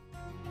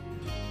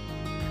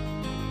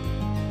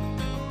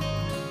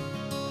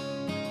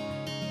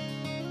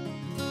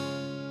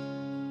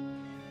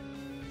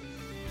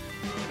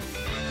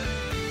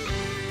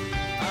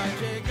 Ha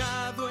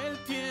llegado el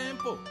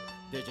tiempo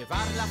de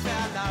llevar la fe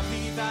a la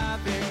vida,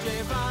 de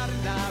llevar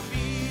la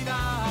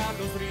vida a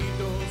los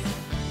ritos.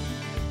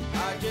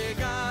 Ha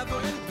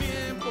llegado el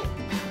tiempo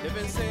de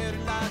vencer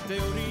la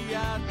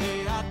teoría,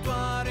 de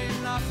actuar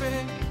en la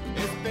fe,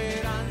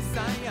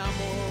 esperanza y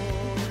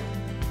amor.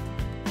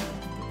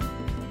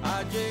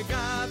 Ha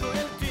llegado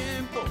el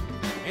tiempo,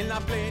 en la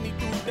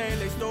plenitud de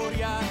la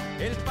historia,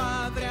 el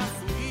Padre a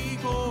su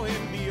Hijo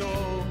envió.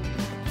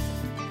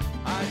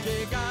 Ha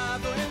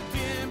llegado el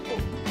tiempo,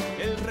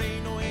 el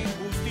reino en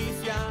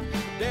justicia,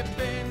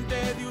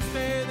 depende de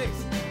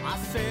ustedes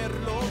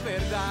hacerlo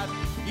verdad.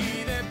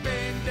 Y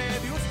depende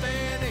de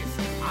ustedes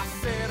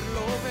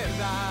hacerlo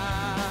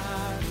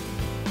verdad.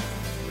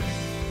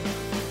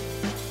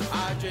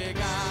 Ha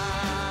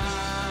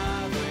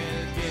llegado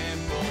el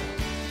tiempo,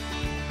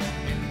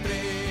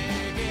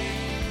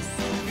 entreguen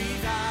su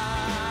vida.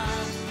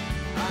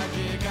 Ha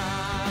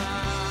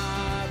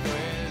llegado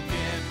el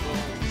tiempo,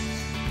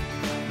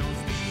 nos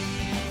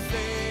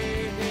dice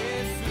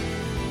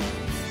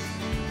Jesús.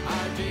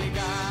 Ha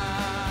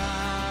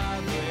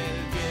llegado el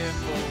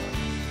tiempo,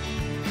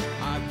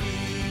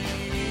 aquí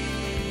y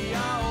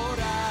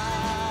ahora.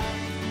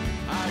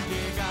 Ha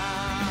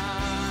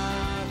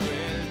llegado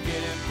el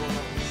tiempo,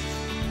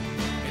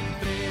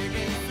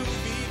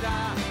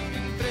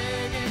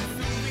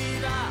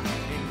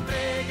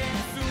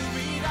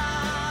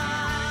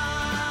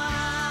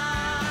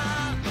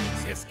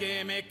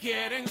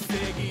 quieren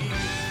seguir.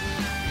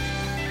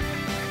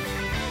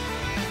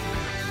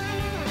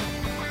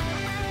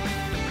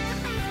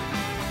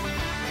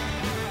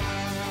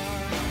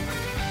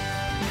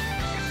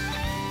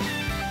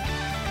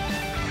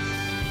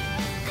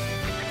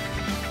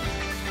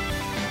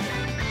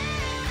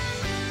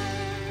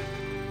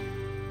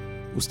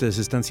 Ustedes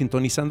están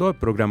sintonizando el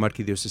programa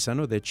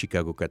arquidiocesano de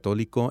Chicago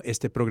Católico.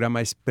 Este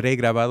programa es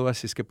pregrabado,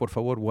 así es que por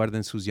favor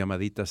guarden sus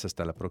llamaditas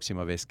hasta la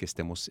próxima vez que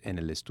estemos en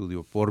el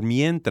estudio. Por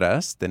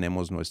mientras,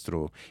 tenemos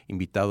nuestro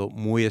invitado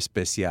muy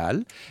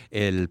especial,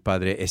 el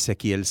padre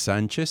Ezequiel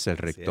Sánchez, el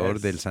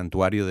rector del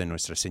Santuario de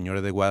Nuestra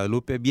Señora de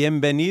Guadalupe.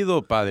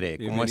 Bienvenido, padre.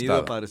 ¿Cómo está?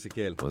 Bienvenido, padre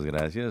Ezequiel. Pues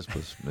gracias,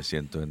 pues me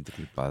siento entre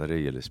el Padre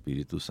y el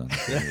Espíritu Santo.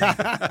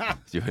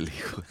 Yo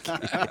elijo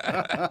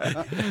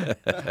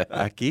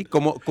Aquí,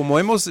 como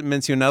hemos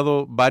mencionado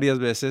varias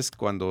veces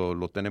cuando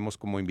lo tenemos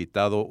como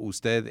invitado,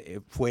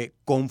 usted fue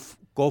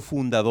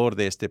cofundador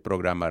de este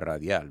programa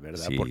radial,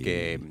 ¿verdad? Sí,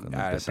 porque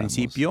al empezamos,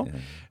 principio,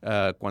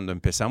 cuando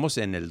empezamos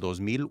en el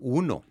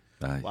 2001.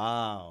 Ay,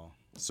 Wow.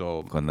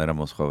 cuando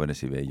éramos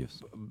jóvenes y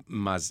bellos.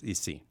 Y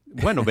sí.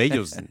 Bueno,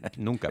 bellos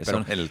nunca. Eso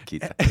no él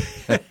quita.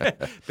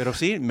 Pero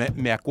sí,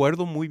 me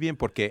acuerdo muy bien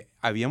porque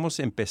habíamos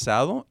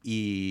empezado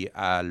y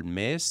al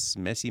mes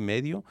y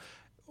medio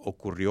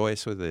ocurrió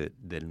eso del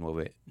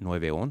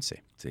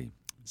 9/11. Sí.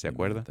 ¿Se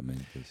acuerda?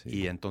 Exactamente, sí.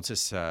 Y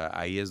entonces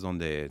ahí es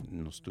donde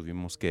nos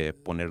tuvimos que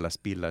poner las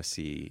pilas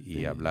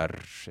y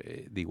hablar,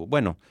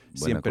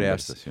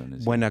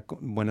 Conversaciones, sí.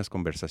 buenas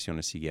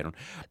conversaciones siguieron.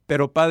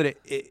 Pero padre,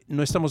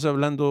 no estamos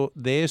hablando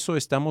de eso,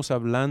 estamos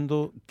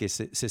hablando que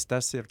se está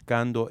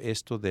acercando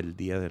esto del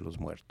Día de los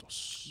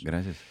Muertos.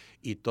 Gracias.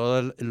 Y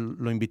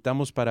lo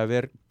invitamos para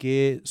ver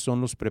qué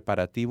son los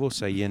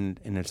preparativos ahí en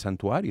el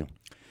santuario.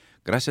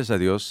 Gracias a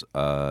Dios,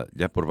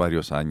 ya por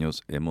varios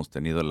años hemos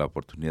tenido la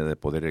oportunidad de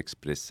poder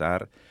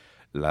expresar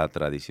la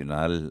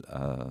tradicional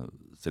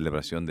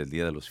celebración del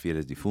Día de los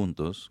Fieles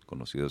Difuntos,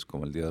 conocidos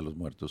como el Día de los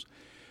Muertos.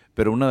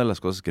 Pero una de las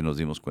cosas que nos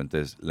dimos cuenta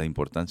es la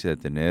importancia de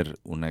tener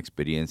una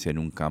experiencia en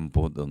un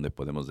campo donde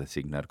podemos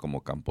designar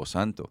como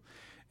Camposanto.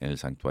 En el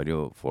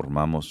santuario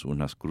formamos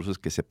unas cruces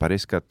que se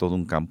parezca a todo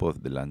un campo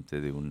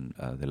delante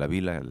de la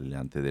vila,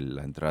 delante de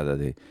la entrada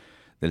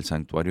del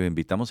santuario.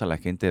 Invitamos a la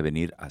gente a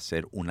venir a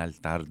hacer un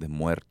altar de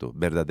muerto,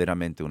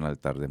 verdaderamente un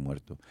altar de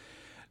muerto.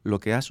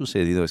 Lo que ha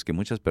sucedido es que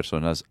muchas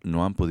personas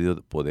no han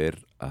podido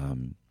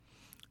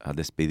a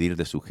despedir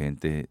de su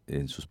gente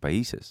en sus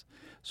países.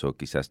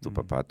 Quizás tu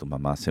papá, tu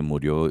mamá se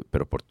murió,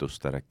 pero por tú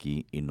estar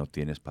aquí y no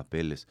tienes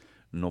papeles,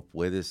 no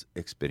puedes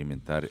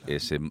experimentar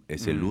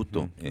ese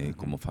luto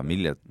como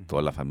familia.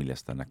 Toda la familia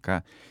están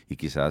acá y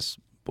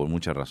quizás por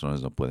muchas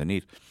razones no pueden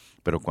ir.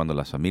 Pero cuando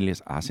las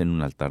familias hacen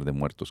un altar de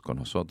muertos con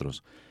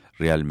nosotros,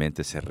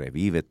 realmente se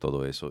revive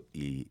todo eso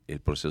y el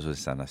proceso de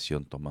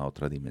sanación toma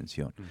otra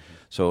dimensión.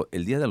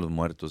 El Día de los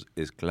Muertos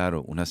es,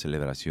 claro, una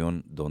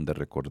celebración donde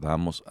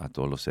recordamos a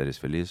todos los seres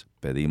felices,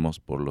 pedimos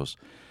por los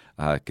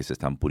que se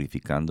están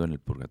purificando en el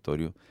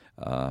purgatorio,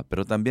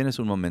 pero también es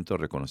un momento de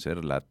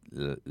reconocer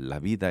la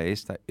vida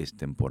esta es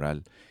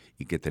temporal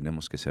y que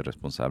tenemos que ser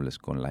responsables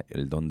con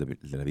el don de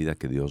la vida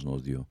que Dios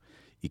nos dio.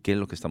 ¿Y qué es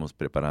lo que estamos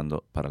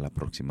preparando para la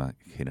próxima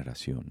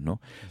generación, no?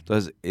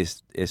 Entonces,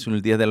 es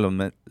un Día de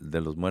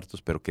los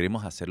Muertos, pero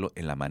queremos hacerlo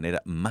en la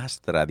manera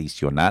más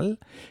tradicional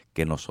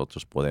que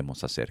nosotros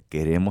podemos hacer.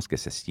 Queremos que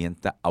se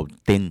sienta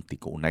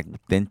auténtico, una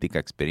auténtica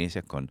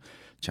experiencia con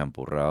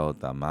champurrado,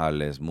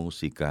 tamales,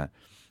 música,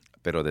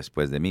 pero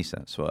después de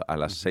misa. A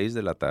las 6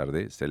 de la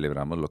tarde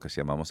celebramos lo que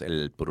llamamos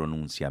el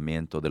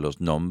pronunciamiento de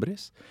los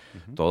nombres.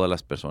 Todas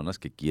las personas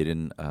que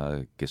quieren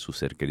que su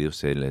ser querido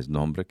se les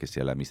nombre, que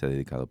sea la misa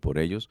dedicada por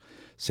ellos,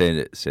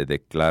 se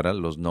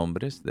declaran los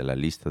nombres de la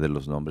lista de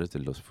los nombres de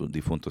los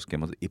difuntos que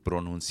hemos, y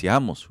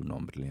pronunciamos su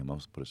nombre, le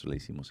llamamos, por eso le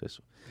hicimos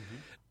eso.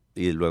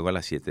 Y luego a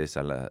las 7 es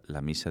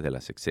la misa de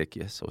las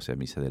exequias, o sea,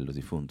 misa de los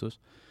difuntos.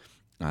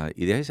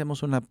 Y de ahí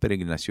hacemos una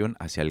peregrinación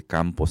hacia el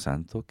Campo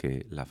Santo,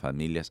 que las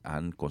familias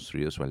han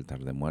construido su altar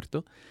de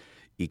muerto,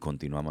 y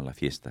continuamos la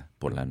fiesta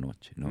por la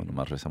noche, ¿no?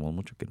 Nomás rezamos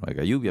mucho que no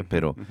haya lluvia,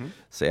 pero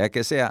sea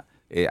que sea,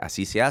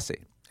 así se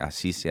hace,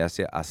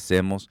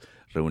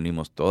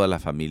 reunimos toda la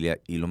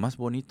familia, y lo más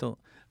bonito,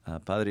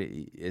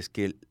 padre, es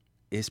que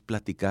es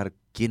platicar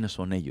quiénes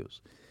son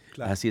ellos.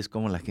 Claro. Así es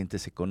como la gente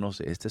se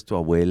conoce. Esta es tu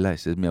abuela,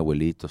 este es mi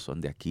abuelito,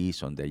 son de aquí,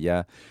 son de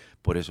allá,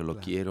 por eso lo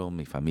quiero,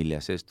 mi familia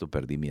es esto,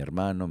 perdí mi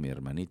hermano, mi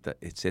hermanita,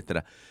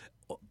 etcétera.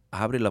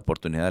 Abre la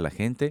oportunidad a la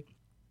gente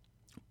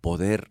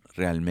poder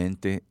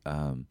realmente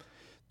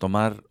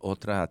tomar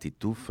otra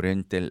actitud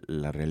frente a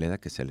la realidad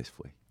que se les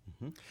fue.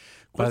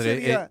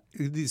 Padre,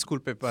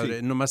 disculpe, padre,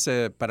 sí. Nomás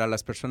para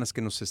las personas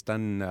que nos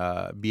están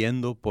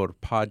viendo por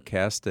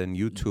podcast en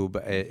YouTube,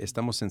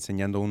 estamos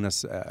enseñando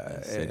unas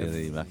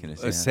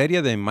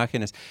serie de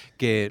imágenes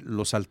que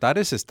los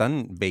altares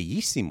están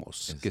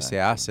bellísimos. Exacto. Que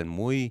se hacen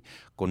muy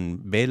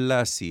con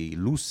velas y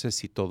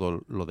luces y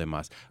todo lo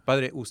demás.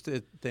 Padre,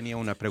 usted tenía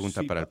una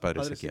pregunta para el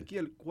padre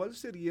Ezequiel. ¿Cuál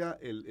sería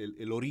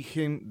el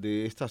origen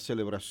de esta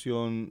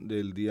celebración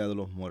del Día de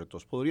los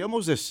Muertos?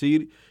 ¿Podríamos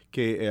decir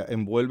que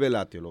envuelve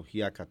la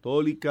teología católica,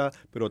 católica,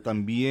 pero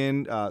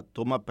también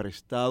toma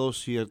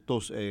prestados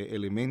ciertos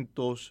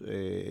elementos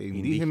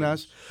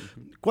indígenas.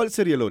 ¿Cuál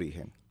sería el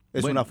origen?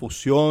 ¿Es una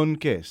fusión?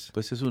 ¿Qué es?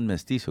 Pues es un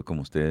mestizo,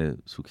 como usted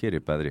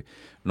sugiere, padre.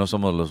 No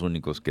somos los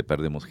únicos que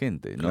perdemos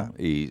gente, ¿no? Claro.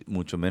 Y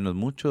mucho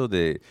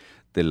de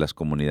las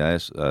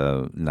comunidades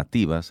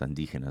nativas,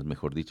 indígenas,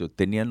 mejor dicho,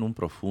 tenían un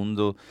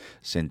profundo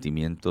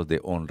sentimiento de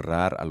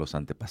honrar a los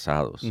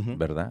antepasados,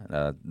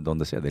 ¿verdad?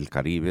 Donde sea, del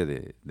Caribe,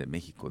 de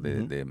México,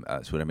 de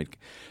Sudamérica.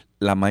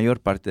 La mayor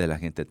parte de la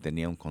gente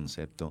tenía un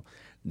concepto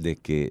de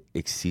que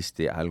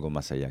existe algo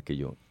más allá que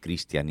yo.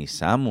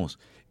 Cristianizamos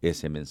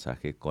ese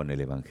mensaje con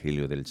el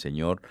Evangelio del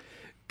Señor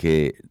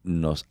que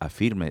nos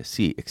afirme,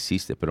 sí,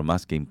 existe, pero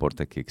más que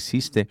importa que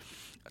existe,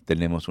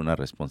 tenemos una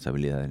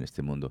responsabilidad en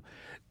este mundo.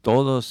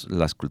 Todas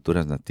las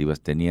culturas nativas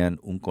tenían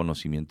un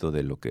conocimiento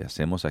de lo que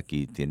hacemos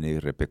aquí,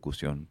 tiene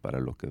repercusión para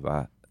lo que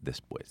va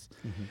después.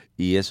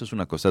 Y eso es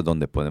una cosa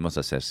donde podemos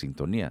hacer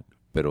sintonía,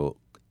 pero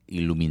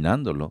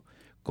iluminándolo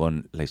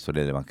con la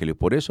historia del Evangelio.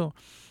 Por eso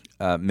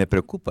me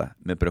preocupa,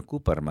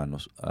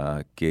 hermanos,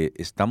 que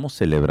estamos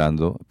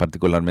celebrando,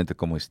 particularmente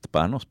como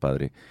hispanos,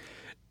 Padre,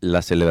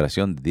 la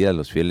celebración del Día de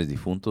los Fieles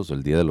Difuntos o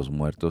el Día de los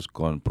Muertos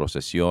con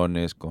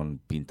procesiones, con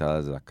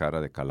pintadas de la cara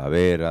de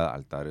calavera,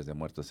 altares de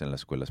muertos en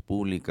las escuelas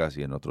públicas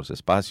y en otros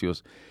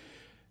espacios.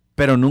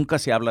 Pero nunca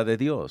se habla de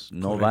Dios,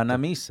 no Correcto. van a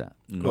misa,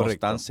 no Correcto.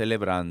 están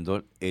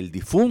celebrando el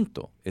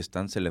difunto,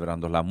 están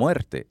celebrando la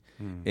muerte.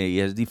 Y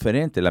es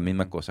diferente, la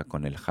misma cosa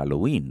con el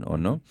Halloween, ¿o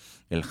no?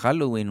 El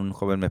Halloween, un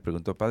joven me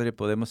preguntó, padre,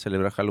 ¿podemos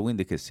celebrar Halloween?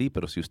 Dije, sí,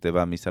 pero si usted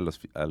va a misa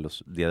a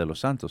los Días de los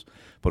Santos,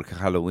 porque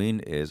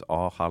Halloween es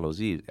All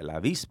Hallows Eve, la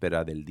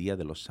víspera del Día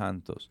de los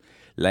Santos.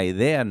 La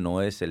idea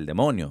no es el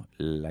demonio,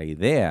 la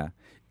idea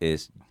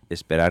es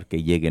esperar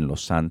que lleguen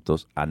los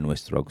santos a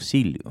nuestro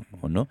auxilio,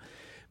 ¿o no?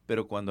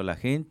 Pero cuando la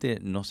gente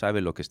no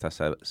sabe lo que está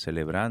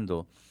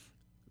celebrando,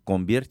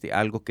 convierte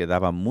algo que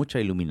daba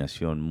mucha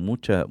iluminación,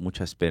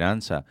 mucha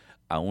esperanza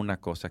a una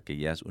cosa que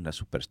ya es una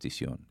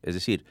superstición. Es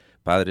decir,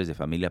 padres de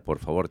familia, por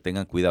favor,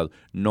 tengan cuidado.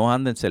 No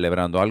anden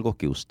celebrando algo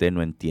que usted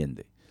no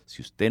entiende.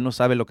 Si usted no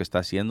sabe lo que está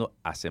haciendo,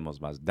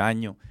 hacemos más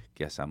daño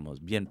que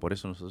hacemos bien. Por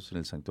eso nosotros en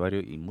el santuario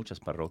y muchas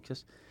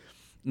parroquias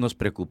nos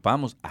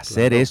preocupamos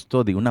hacer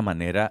esto de una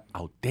manera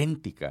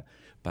auténtica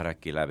para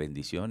que la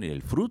bendición y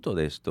el fruto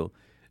de esto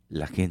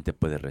la gente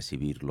puede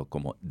recibirlo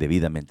como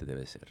debidamente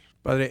debe ser.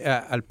 Padre,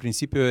 al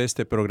principio de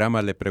este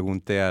programa le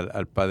pregunté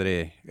al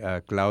padre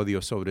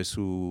Claudio sobre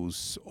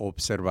sus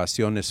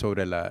observaciones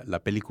sobre la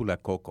película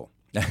Coco.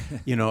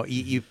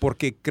 Y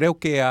porque creo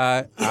que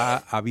ha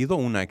habido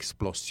una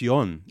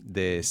explosión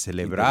de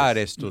celebrar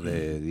esto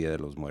de Día de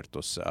los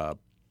Muertos,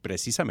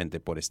 precisamente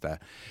por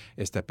esta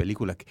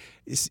película.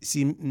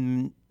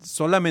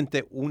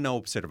 Solamente una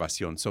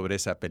observación sobre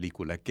esa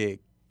película,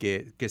 ¿qué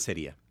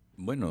sería?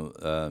 Bueno,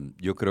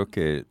 yo creo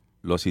que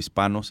los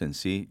hispanos en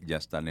sí ya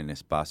están en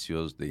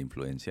espacios de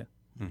influencia.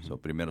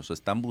 Primero,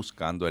 están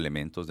buscando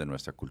elementos de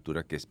nuestra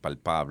cultura que es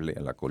palpable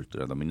a la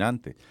cultura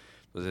dominante.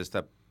 Entonces,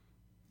 esta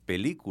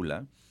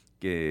película,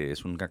 que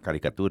es una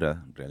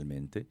caricatura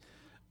realmente,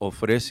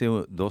 ofrece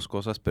dos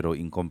cosas pero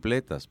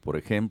incompletas. Por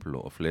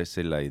ejemplo,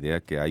 ofrece la idea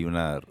que hay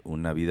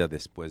una vida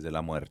después de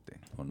la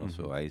muerte, ¿o no?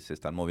 Ahí se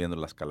están moviendo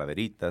las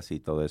calaveritas y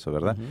todo eso,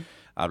 ¿verdad?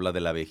 Habla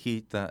de la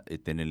abejita,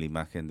 tiene la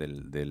imagen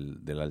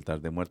del altar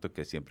de muerto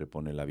que siempre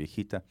pone la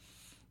viejita,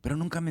 pero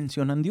nunca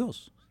mencionan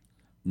Dios.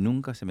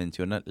 Nunca se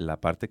menciona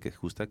la parte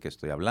justa que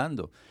estoy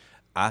hablando.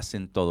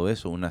 Hacen todo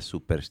eso una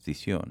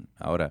superstición.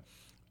 Ahora,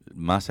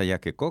 más allá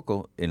que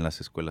Coco, en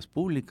las escuelas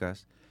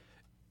públicas,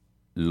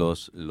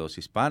 los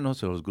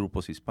hispanos, los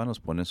grupos hispanos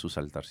ponen sus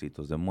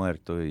altarcitos de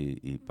muerto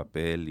y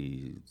papel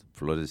y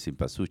flores de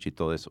cempasúchil y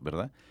todo eso,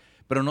 ¿verdad?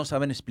 Pero no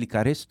saben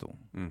explicar esto.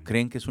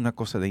 Creen que es una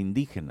cosa de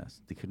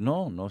indígenas. Dije,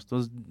 no,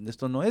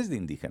 esto no es de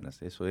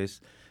indígenas. Eso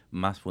es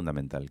más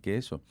fundamental que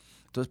eso.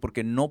 Entonces,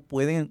 porque no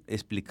pueden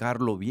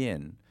explicarlo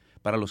bien,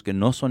 para los que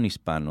no son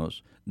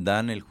hispanos,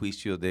 dan el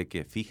juicio de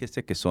que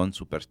fíjese que son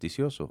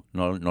supersticiosos.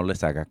 No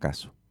les haga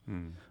caso.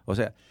 O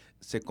sea,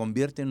 se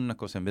convierte en una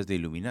cosa en vez de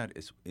iluminar,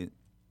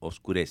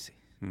 oscurece.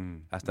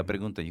 Hasta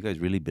preguntan, ¿you guys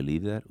really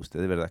believe that?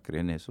 ¿Ustedes de verdad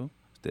creen eso?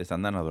 Ustedes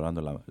andan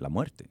adorando la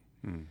muerte.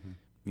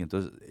 Y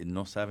entonces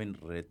no saben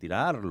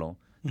retirarlo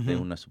de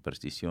una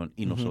superstición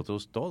y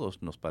nosotros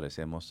todos nos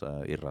parecemos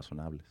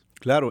irrazonables.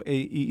 Claro,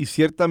 y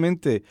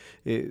ciertamente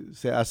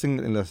se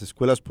hacen en las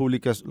escuelas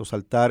públicas los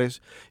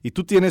altares y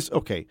tú tienes,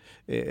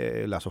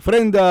 las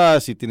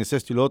ofrendas y tienes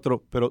esto y lo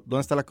otro, pero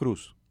 ¿dónde está la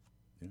cruz?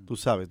 Tú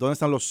sabes, ¿dónde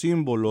están los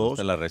símbolos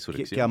la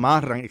resurrección que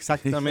amarran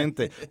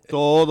exactamente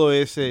todos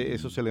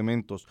esos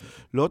elementos?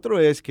 Lo otro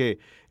es que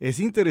es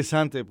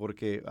interesante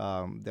porque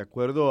de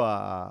acuerdo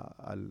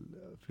al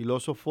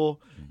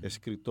filósofo,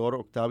 escritor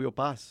Octavio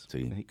Paz,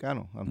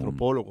 mexicano,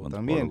 antropólogo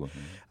también,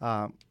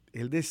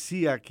 él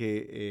decía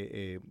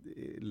que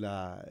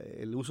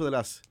el uso de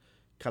las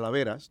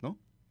calaveras, ¿no?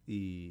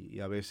 Y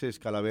a veces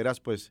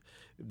calaveras pues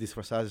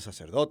disfrazadas de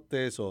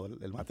sacerdotes o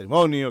el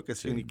matrimonio,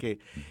 y que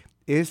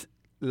es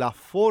la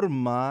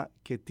forma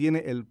que tiene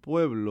el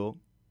pueblo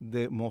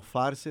de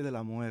mofarse de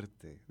la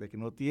muerte, de que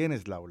no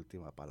tienes la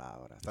última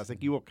palabra. Estás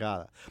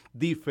equivocada.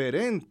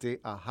 Diferente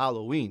a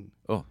Halloween,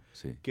 Oh,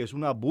 sí, que es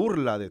una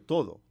burla de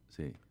todo.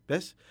 sí,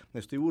 ¿Ves?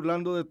 Me estoy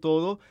burlando de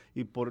todo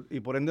y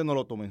por ende no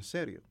lo tomo en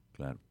serio.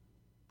 claro.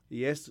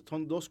 Y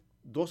son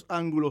dos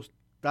ángulos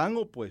tan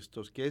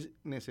opuestos que es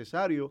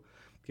necesario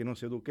que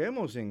nos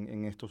eduquemos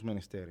en estos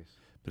menesteres.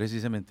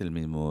 Precisamente el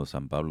mismo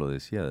San Pablo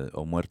decía,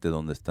 oh muerte,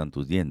 ¿dónde están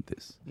tus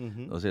dientes?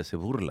 Ujú. O sea, se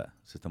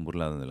están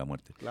burlando de la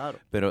muerte. Claro.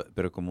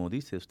 Pero como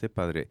dice usted,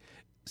 padre,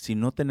 si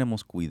no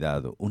tenemos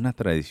cuidado, una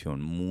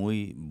tradición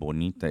muy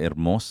bonita,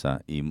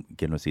 hermosa y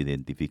que nos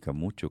identifica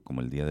mucho,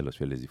 como el Día de los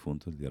Fieles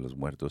Difuntos, el Día de los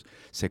Muertos,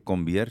 se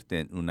convierte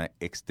en una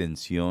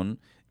extensión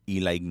y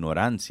la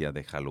ignorancia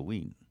de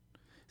Halloween.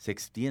 Se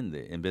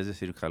extiende, en vez de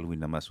decir Halloween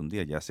nada más un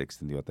día, ya se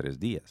extendió a 3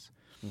 días.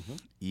 Ujú.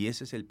 Y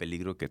ese es el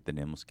peligro que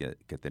tenemos que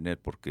tener,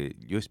 porque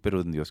yo espero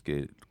en Dios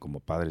que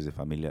como padres de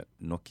familia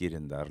no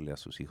quieren darle a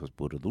sus hijos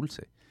puro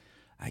dulce.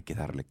 Hay que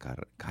darle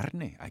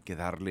carne, hay que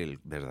darle la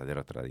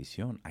verdadera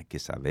tradición, hay que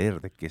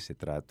saber de qué se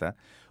trata,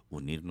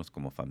 unirnos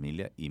como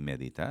familia y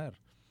meditar.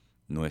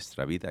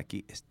 Nuestra vida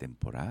aquí es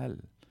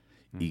temporal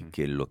y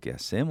que lo que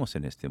hacemos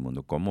en este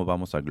mundo, cómo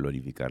vamos a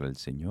glorificar al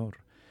Señor.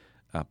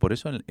 Por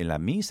eso en la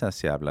misa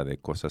se habla de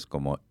cosas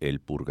como el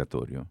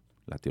purgatorio,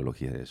 la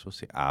teología de eso,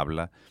 se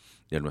habla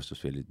de nuestros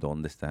fieles,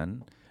 ¿dónde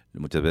están?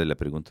 Muchas veces le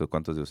pregunto,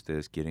 ¿cuántos de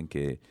ustedes quieren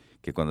que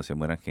cuando se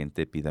mueran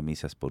gente pida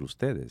misas por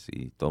ustedes?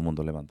 Y todo el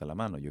mundo levanta la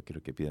mano, yo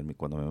quiero que pidan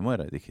cuando me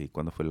muera. Dije, ¿y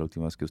cuándo fue la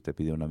última vez que usted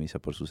pidió una misa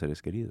por sus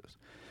seres queridos?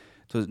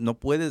 Entonces, no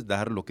puedes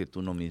dar lo que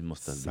tú no mismo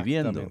estás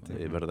viviendo,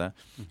 ¿verdad?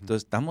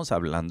 Entonces, estamos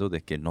hablando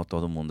de que no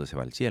todo el mundo se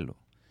va al cielo.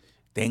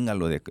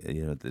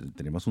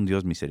 Tenemos un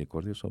Dios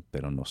misericordioso,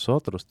 pero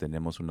nosotros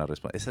tenemos una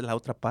responsabilidad. Esa es la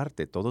otra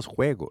parte, todo es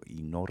juego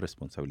y no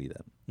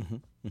responsabilidad.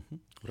 Ujú, ujú.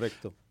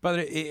 Correcto.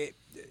 Padre,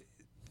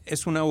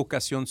 ¿es una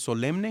ocasión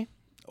solemne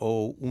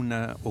o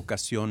una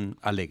ocasión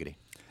alegre?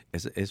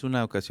 Es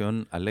una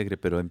ocasión alegre,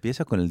 pero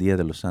empieza con el Día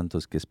de los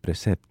Santos, que es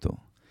precepto.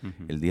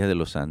 El Día de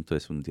los Santos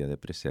es un día de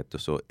precepto.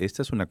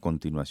 Esta es una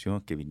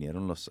continuación que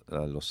vinieron los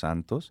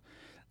santos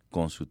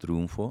con su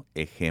triunfo,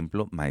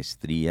 ejemplo,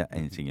 maestría, a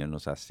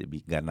enseñarnos a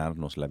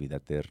ganarnos la vida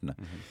eterna.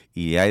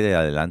 Y ahí de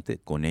adelante,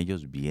 con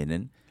ellos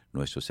vienen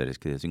nuestros seres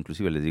queridos.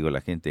 Inclusive les digo a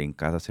la gente, en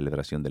cada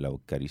celebración de la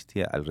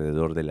Eucaristía,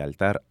 alrededor del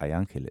altar hay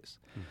ángeles.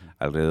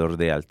 Alrededor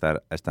del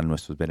altar están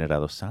nuestros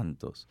venerados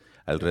santos.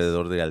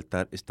 Alrededor del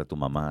altar está tu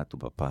mamá, tu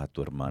papá,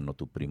 tu hermano,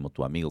 tu primo,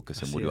 tu amigo que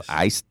se murió.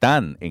 Ahí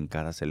están en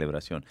cada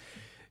celebración.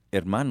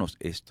 Hermanos,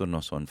 esto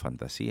no son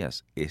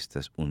fantasías, este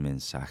es un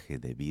mensaje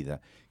de vida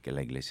que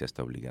la iglesia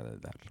está obligada a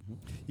dar.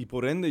 Y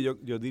por ende, yo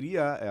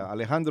diría,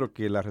 Alejandro,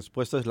 que la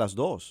respuesta es las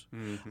dos.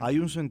 Hay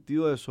un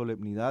sentido de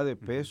solemnidad, de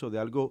peso, de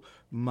algo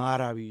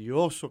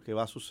maravilloso que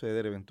va a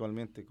suceder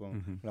eventualmente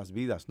con las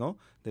vidas, ¿no?,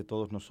 de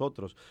todos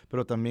nosotros.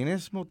 Pero también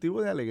es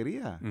motivo de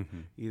alegría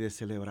y de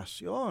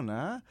celebración,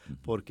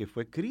 porque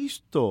fue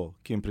Cristo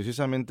quien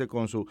precisamente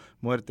con su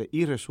muerte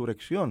y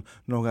resurrección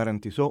nos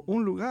garantizó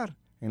un lugar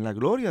en la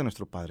gloria de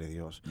nuestro Padre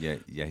Dios. Y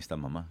ahí está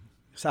mamá.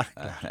 Claro.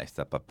 Ahí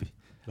está papi.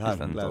 Claro,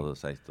 Están claro.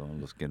 todos, ahí todos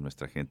los que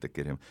nuestra gente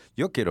queremos.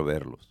 Yo quiero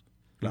verlos.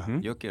 Claro.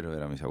 Yo quiero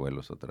ver a mis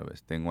abuelos otra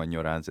vez. Tengo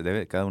añoranza.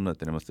 Cada uno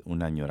tenemos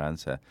una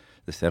añoranza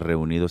de ser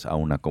reunidos a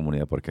una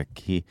comunidad, porque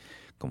aquí,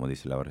 como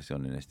dice la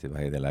oración en este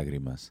Valle de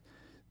Lágrimas,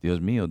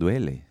 Dios mío,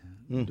 duele.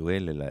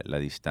 Duele la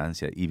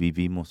distancia y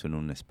vivimos en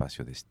un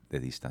espacio de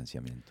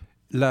distanciamiento.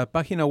 La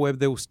página web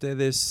de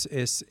ustedes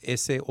es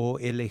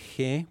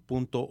solg.org.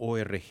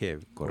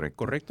 Correcto.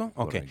 ¿Correcto?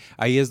 Ok. Correcto.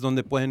 Ahí es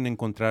donde pueden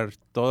encontrar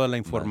toda la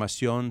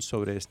información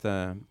sobre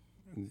esta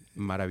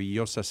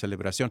maravillosa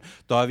celebración.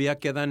 ¿Todavía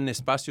quedan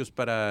espacios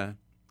para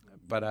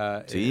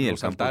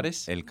los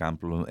altares? El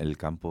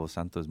campo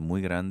santo es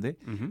muy grande.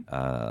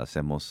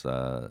 Hacemos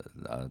a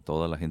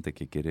toda la gente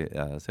que quiere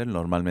hacer.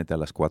 Normalmente a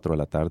las 4 de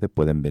la tarde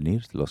pueden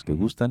venir los que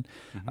gustan,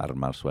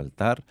 armar su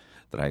altar,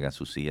 traigan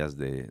sus sillas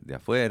de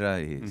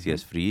afuera y si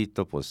es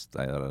frío, pues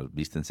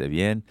vístense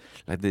bien.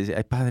 La gente dice,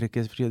 ay padre, que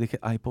es frío. Dije,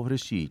 ay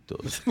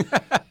pobrecitos.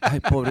 Ay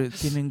pobre,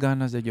 tienen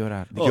ganas de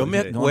llorar. Yo me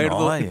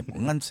acuerdo.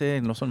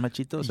 Pónganse, no son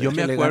machitos. Yo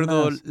me échale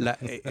acuerdo ganas.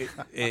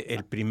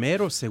 el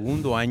primer o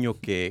segundo año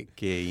que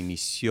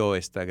inició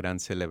esta gran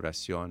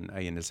celebración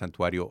ahí en el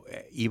santuario,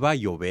 iba a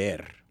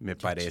llover, me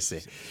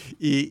parece.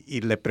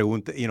 Y le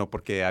pregunté,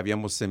 porque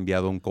habíamos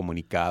enviado un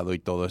comunicado y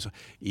todo eso,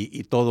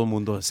 y todo el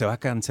mundo, ¿se va a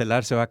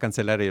cancelar?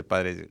 Y el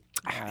padre,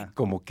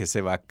 como que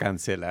se va a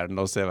cancelar,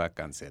 no se va a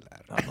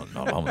cancelar.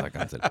 No vamos a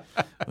cancelar.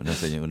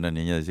 Una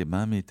niña dice,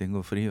 mami,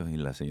 tengo frío. Y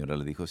la señora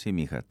le dijo, sí,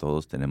 mija,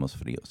 todos tenemos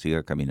frío.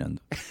 Siga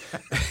caminando.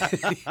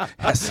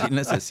 Así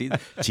necesita.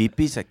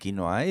 Chipis aquí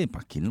no hay.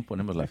 Aquí no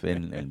ponemos la fe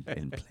en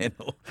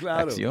pleno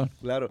acción.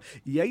 Claro.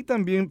 Y hay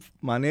también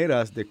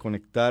maneras de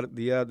conectar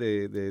Día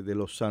de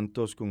los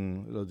Santos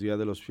con los Días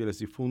de los Fieles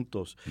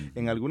Difuntos.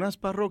 En algunas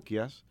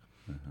parroquias,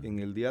 en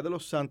el Día de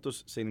los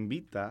Santos se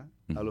invita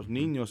a los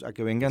niños a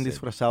que vengan Sí,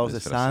 disfrazados de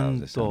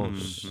santos.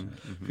 santos.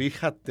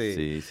 Fíjate.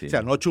 Sí, sí. O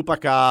sea, no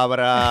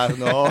chupacabras,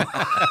 no,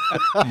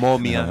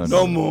 Momias.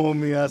 no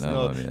momias, No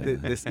no.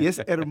 momias. Y es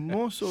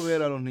hermoso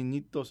ver a los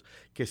niñitos,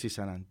 que si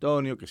San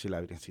Antonio, que si la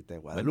Virgencita de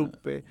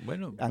Guadalupe,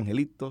 Bueno,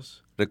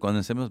 angelitos.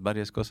 reconocemos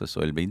varias cosas.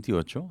 El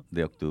 28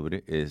 de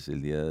octubre es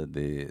el día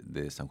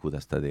de San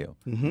Judas Tadeo,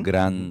 Ujú.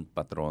 gran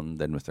patrón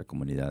de nuestra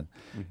comunidad.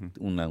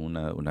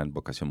 Una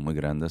vocación muy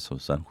grande, son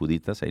San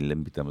Juditas. Ahí le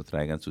invitamos,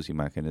 traigan sus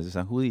imágenes de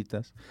San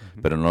Juditas,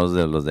 pero no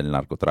de los del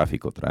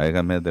narcotráfico,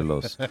 tráiganme de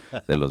los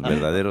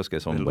verdaderos que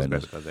son De los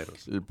buenos.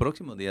 verdaderos. El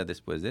próximo día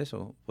después de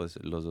eso,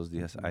 pues los 2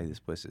 días hay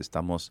después,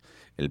 estamos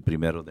el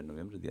 1 de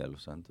noviembre, Día de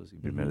los Santos,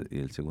 y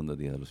el segundo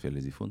Día de los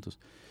Fieles Difuntos.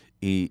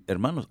 Y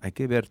hermanos, hay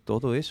que ver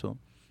todo eso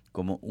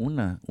como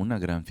una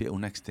gran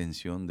una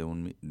extensión de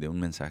un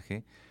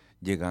mensaje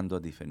llegando a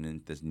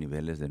diferentes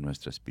niveles de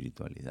nuestra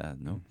espiritualidad,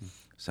 ¿no?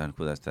 San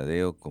Judas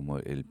Tadeo como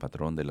el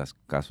patrón de los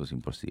casos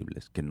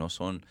imposibles, que no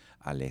son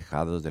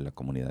alejados de la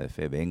comunidad de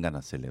fe, vengan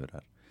a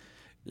celebrar.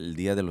 El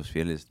Día de los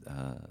Fieles,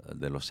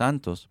 de los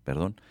Santos,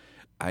 perdón,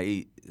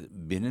 ahí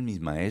vienen mis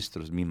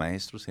maestros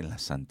en la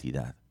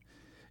santidad.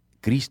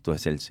 Cristo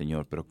es el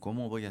Señor, pero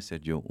 ¿cómo voy a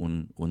ser yo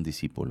un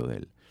discípulo de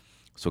Él?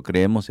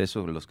 Creemos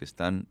eso los que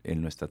están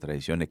en nuestra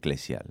tradición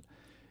eclesial.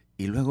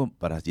 Y luego,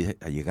 para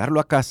llegarlo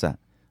a casa,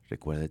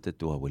 recuérdate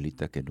tu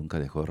abuelita que nunca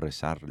dejó de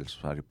rezar el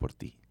rosario por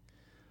ti.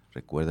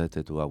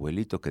 Recuérdate tu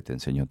abuelito que te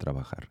enseñó a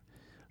trabajar.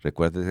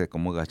 Recuérdate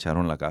cómo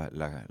agacharon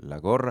la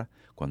gorra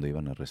cuando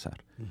iban a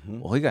rezar.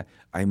 Oiga,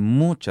 hay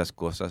muchas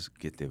cosas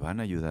que te van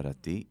a ayudar a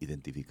ti a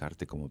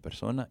identificarte como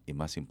persona y,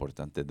 más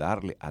importante,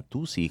 darle a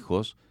tus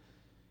hijos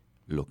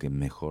lo que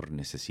mejor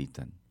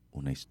necesitan,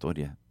 una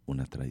historia,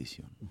 una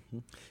tradición.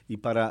 Y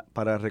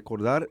para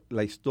recordar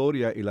la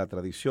historia y la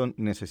tradición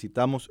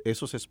necesitamos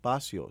esos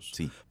espacios.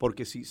 Sí.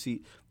 Porque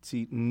si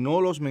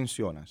no los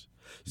mencionas,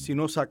 si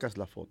no sacas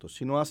la foto,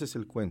 si no haces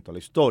el cuento, la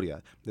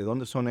historia, de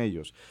dónde son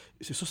ellos,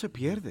 eso se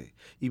pierde.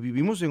 Y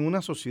vivimos en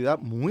una sociedad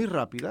muy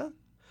rápida,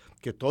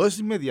 que todo es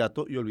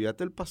inmediato, y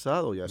olvídate el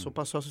pasado, ya eso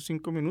pasó hace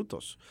 5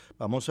 minutos.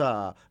 Vamos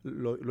a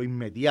lo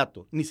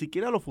inmediato, ni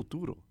siquiera lo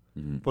futuro.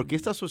 Porque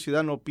esta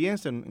sociedad no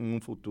piensa en un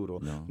futuro,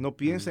 no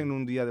piensa en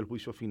un día del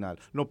juicio final,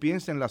 no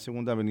piensa en la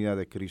segunda venida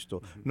de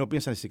Cristo, no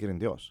piensa ni siquiera en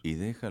Dios. Y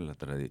deja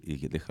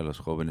a los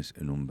jóvenes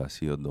en un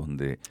vacío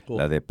donde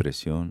la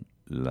depresión,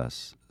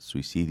 los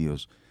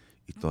suicidios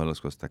y todas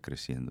las cosas están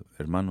creciendo.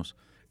 Hermanos,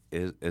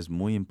 es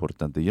muy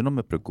importante. Yo no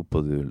me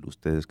preocupo de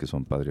ustedes que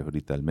son padres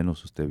ahorita, al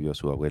menos usted vio a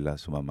su abuela, a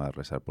su mamá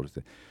rezar por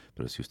usted.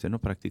 Pero si usted no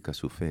practica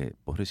su fe,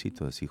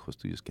 pobrecito de hijos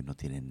tuyos que no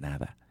tienen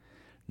nada.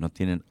 No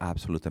tienen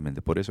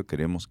absolutamente. Por eso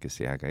queremos que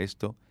se haga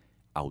esto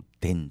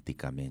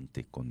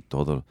auténticamente, con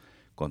todo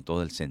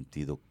el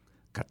sentido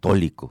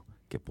católico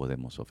que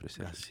podemos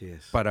ofrecer. Así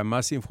es. Para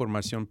más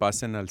información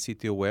pasen al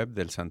sitio web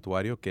del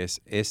santuario, que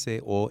es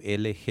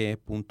solg.org.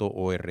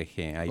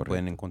 Ahí Correcto.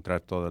 pueden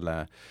encontrar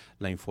toda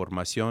la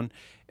información.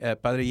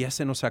 Padre, ya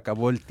se nos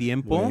acabó el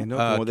tiempo. Bueno,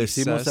 como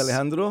decimos, Quizás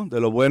Alejandro, de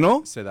lo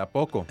bueno. se da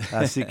poco.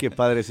 Así que,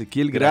 Padre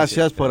Ezequiel,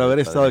 gracias por haber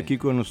estado aquí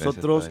con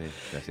nosotros.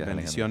 Gracias,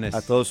 Bendiciones.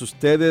 A todos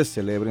ustedes,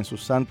 celebren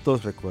sus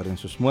santos, recuerden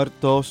sus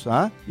muertos.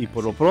 Y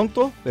por lo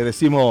pronto, le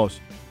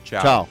decimos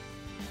chao.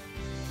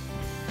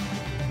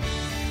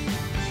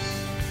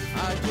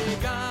 Ha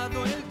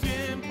llegado el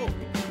tiempo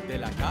de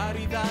la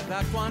caridad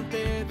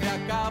acuante, de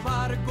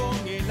acabar con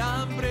el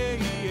hambre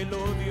y el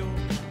odio.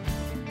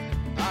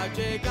 Ha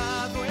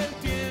llegado el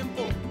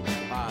tiempo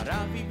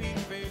para vivir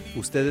feliz.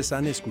 Ustedes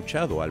han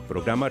escuchado al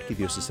programa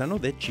arquidiocesano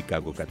de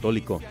Chicago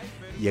Católico,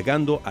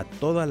 llegando a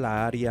toda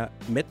la área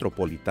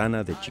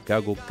metropolitana de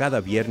Chicago cada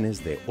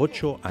viernes de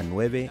 8 a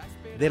 9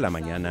 de la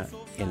mañana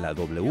en la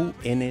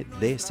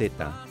WNDZ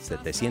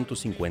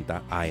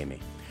 750 AM.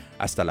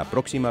 Hasta la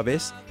próxima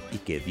vez y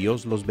que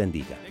Dios los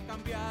bendiga. De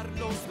cambiar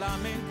los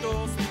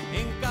lamentos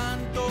en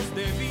cantos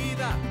de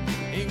vida,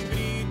 en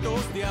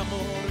gritos de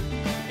amor,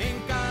 en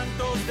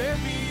cantos de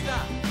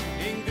vida,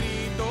 en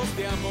gritos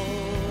de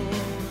amor.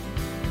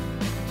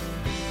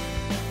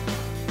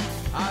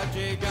 Ha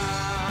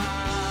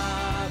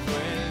llegado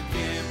el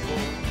tiempo,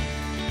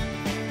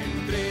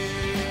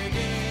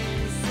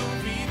 entreguen su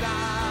vida.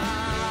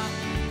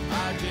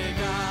 Ha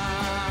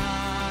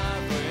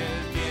llegado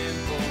el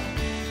tiempo,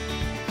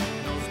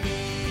 nos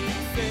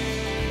dice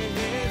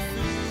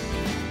Jesús.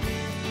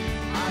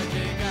 Ha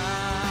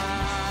llegado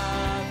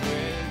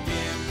el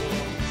tiempo,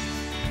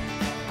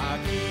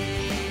 aquí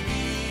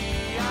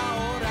y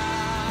ahora.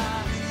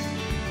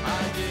 Ha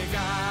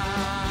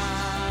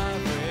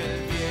llegado el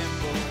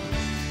tiempo,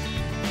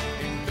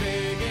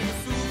 entreguen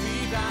su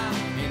vida,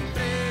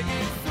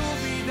 entreguen su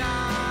vida.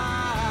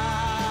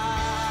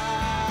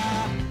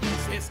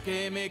 Si es que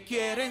me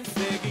quieren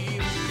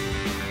seguir.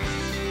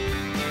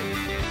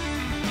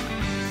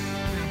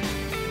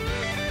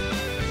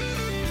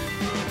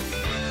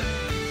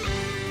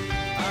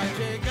 Ha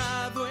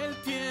llegado el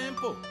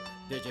tiempo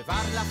de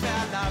llevar la fe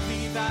a la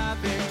vida,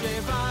 de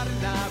llevar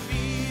la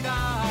vida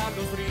a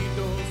los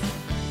ritos.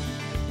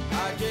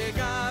 Ha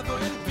llegado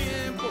el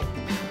tiempo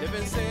de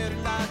vencer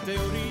la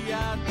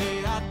teoría,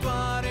 de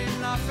actuar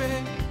en la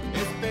fe,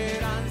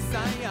 esperanza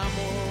y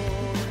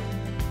amor.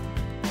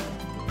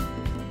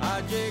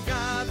 Ha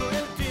llegado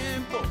el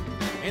tiempo,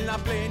 en la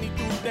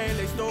plenitud de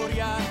la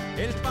historia,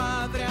 el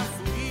Padre a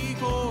su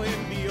Hijo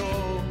envió.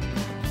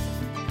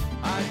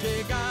 Ha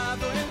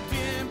llegado el tiempo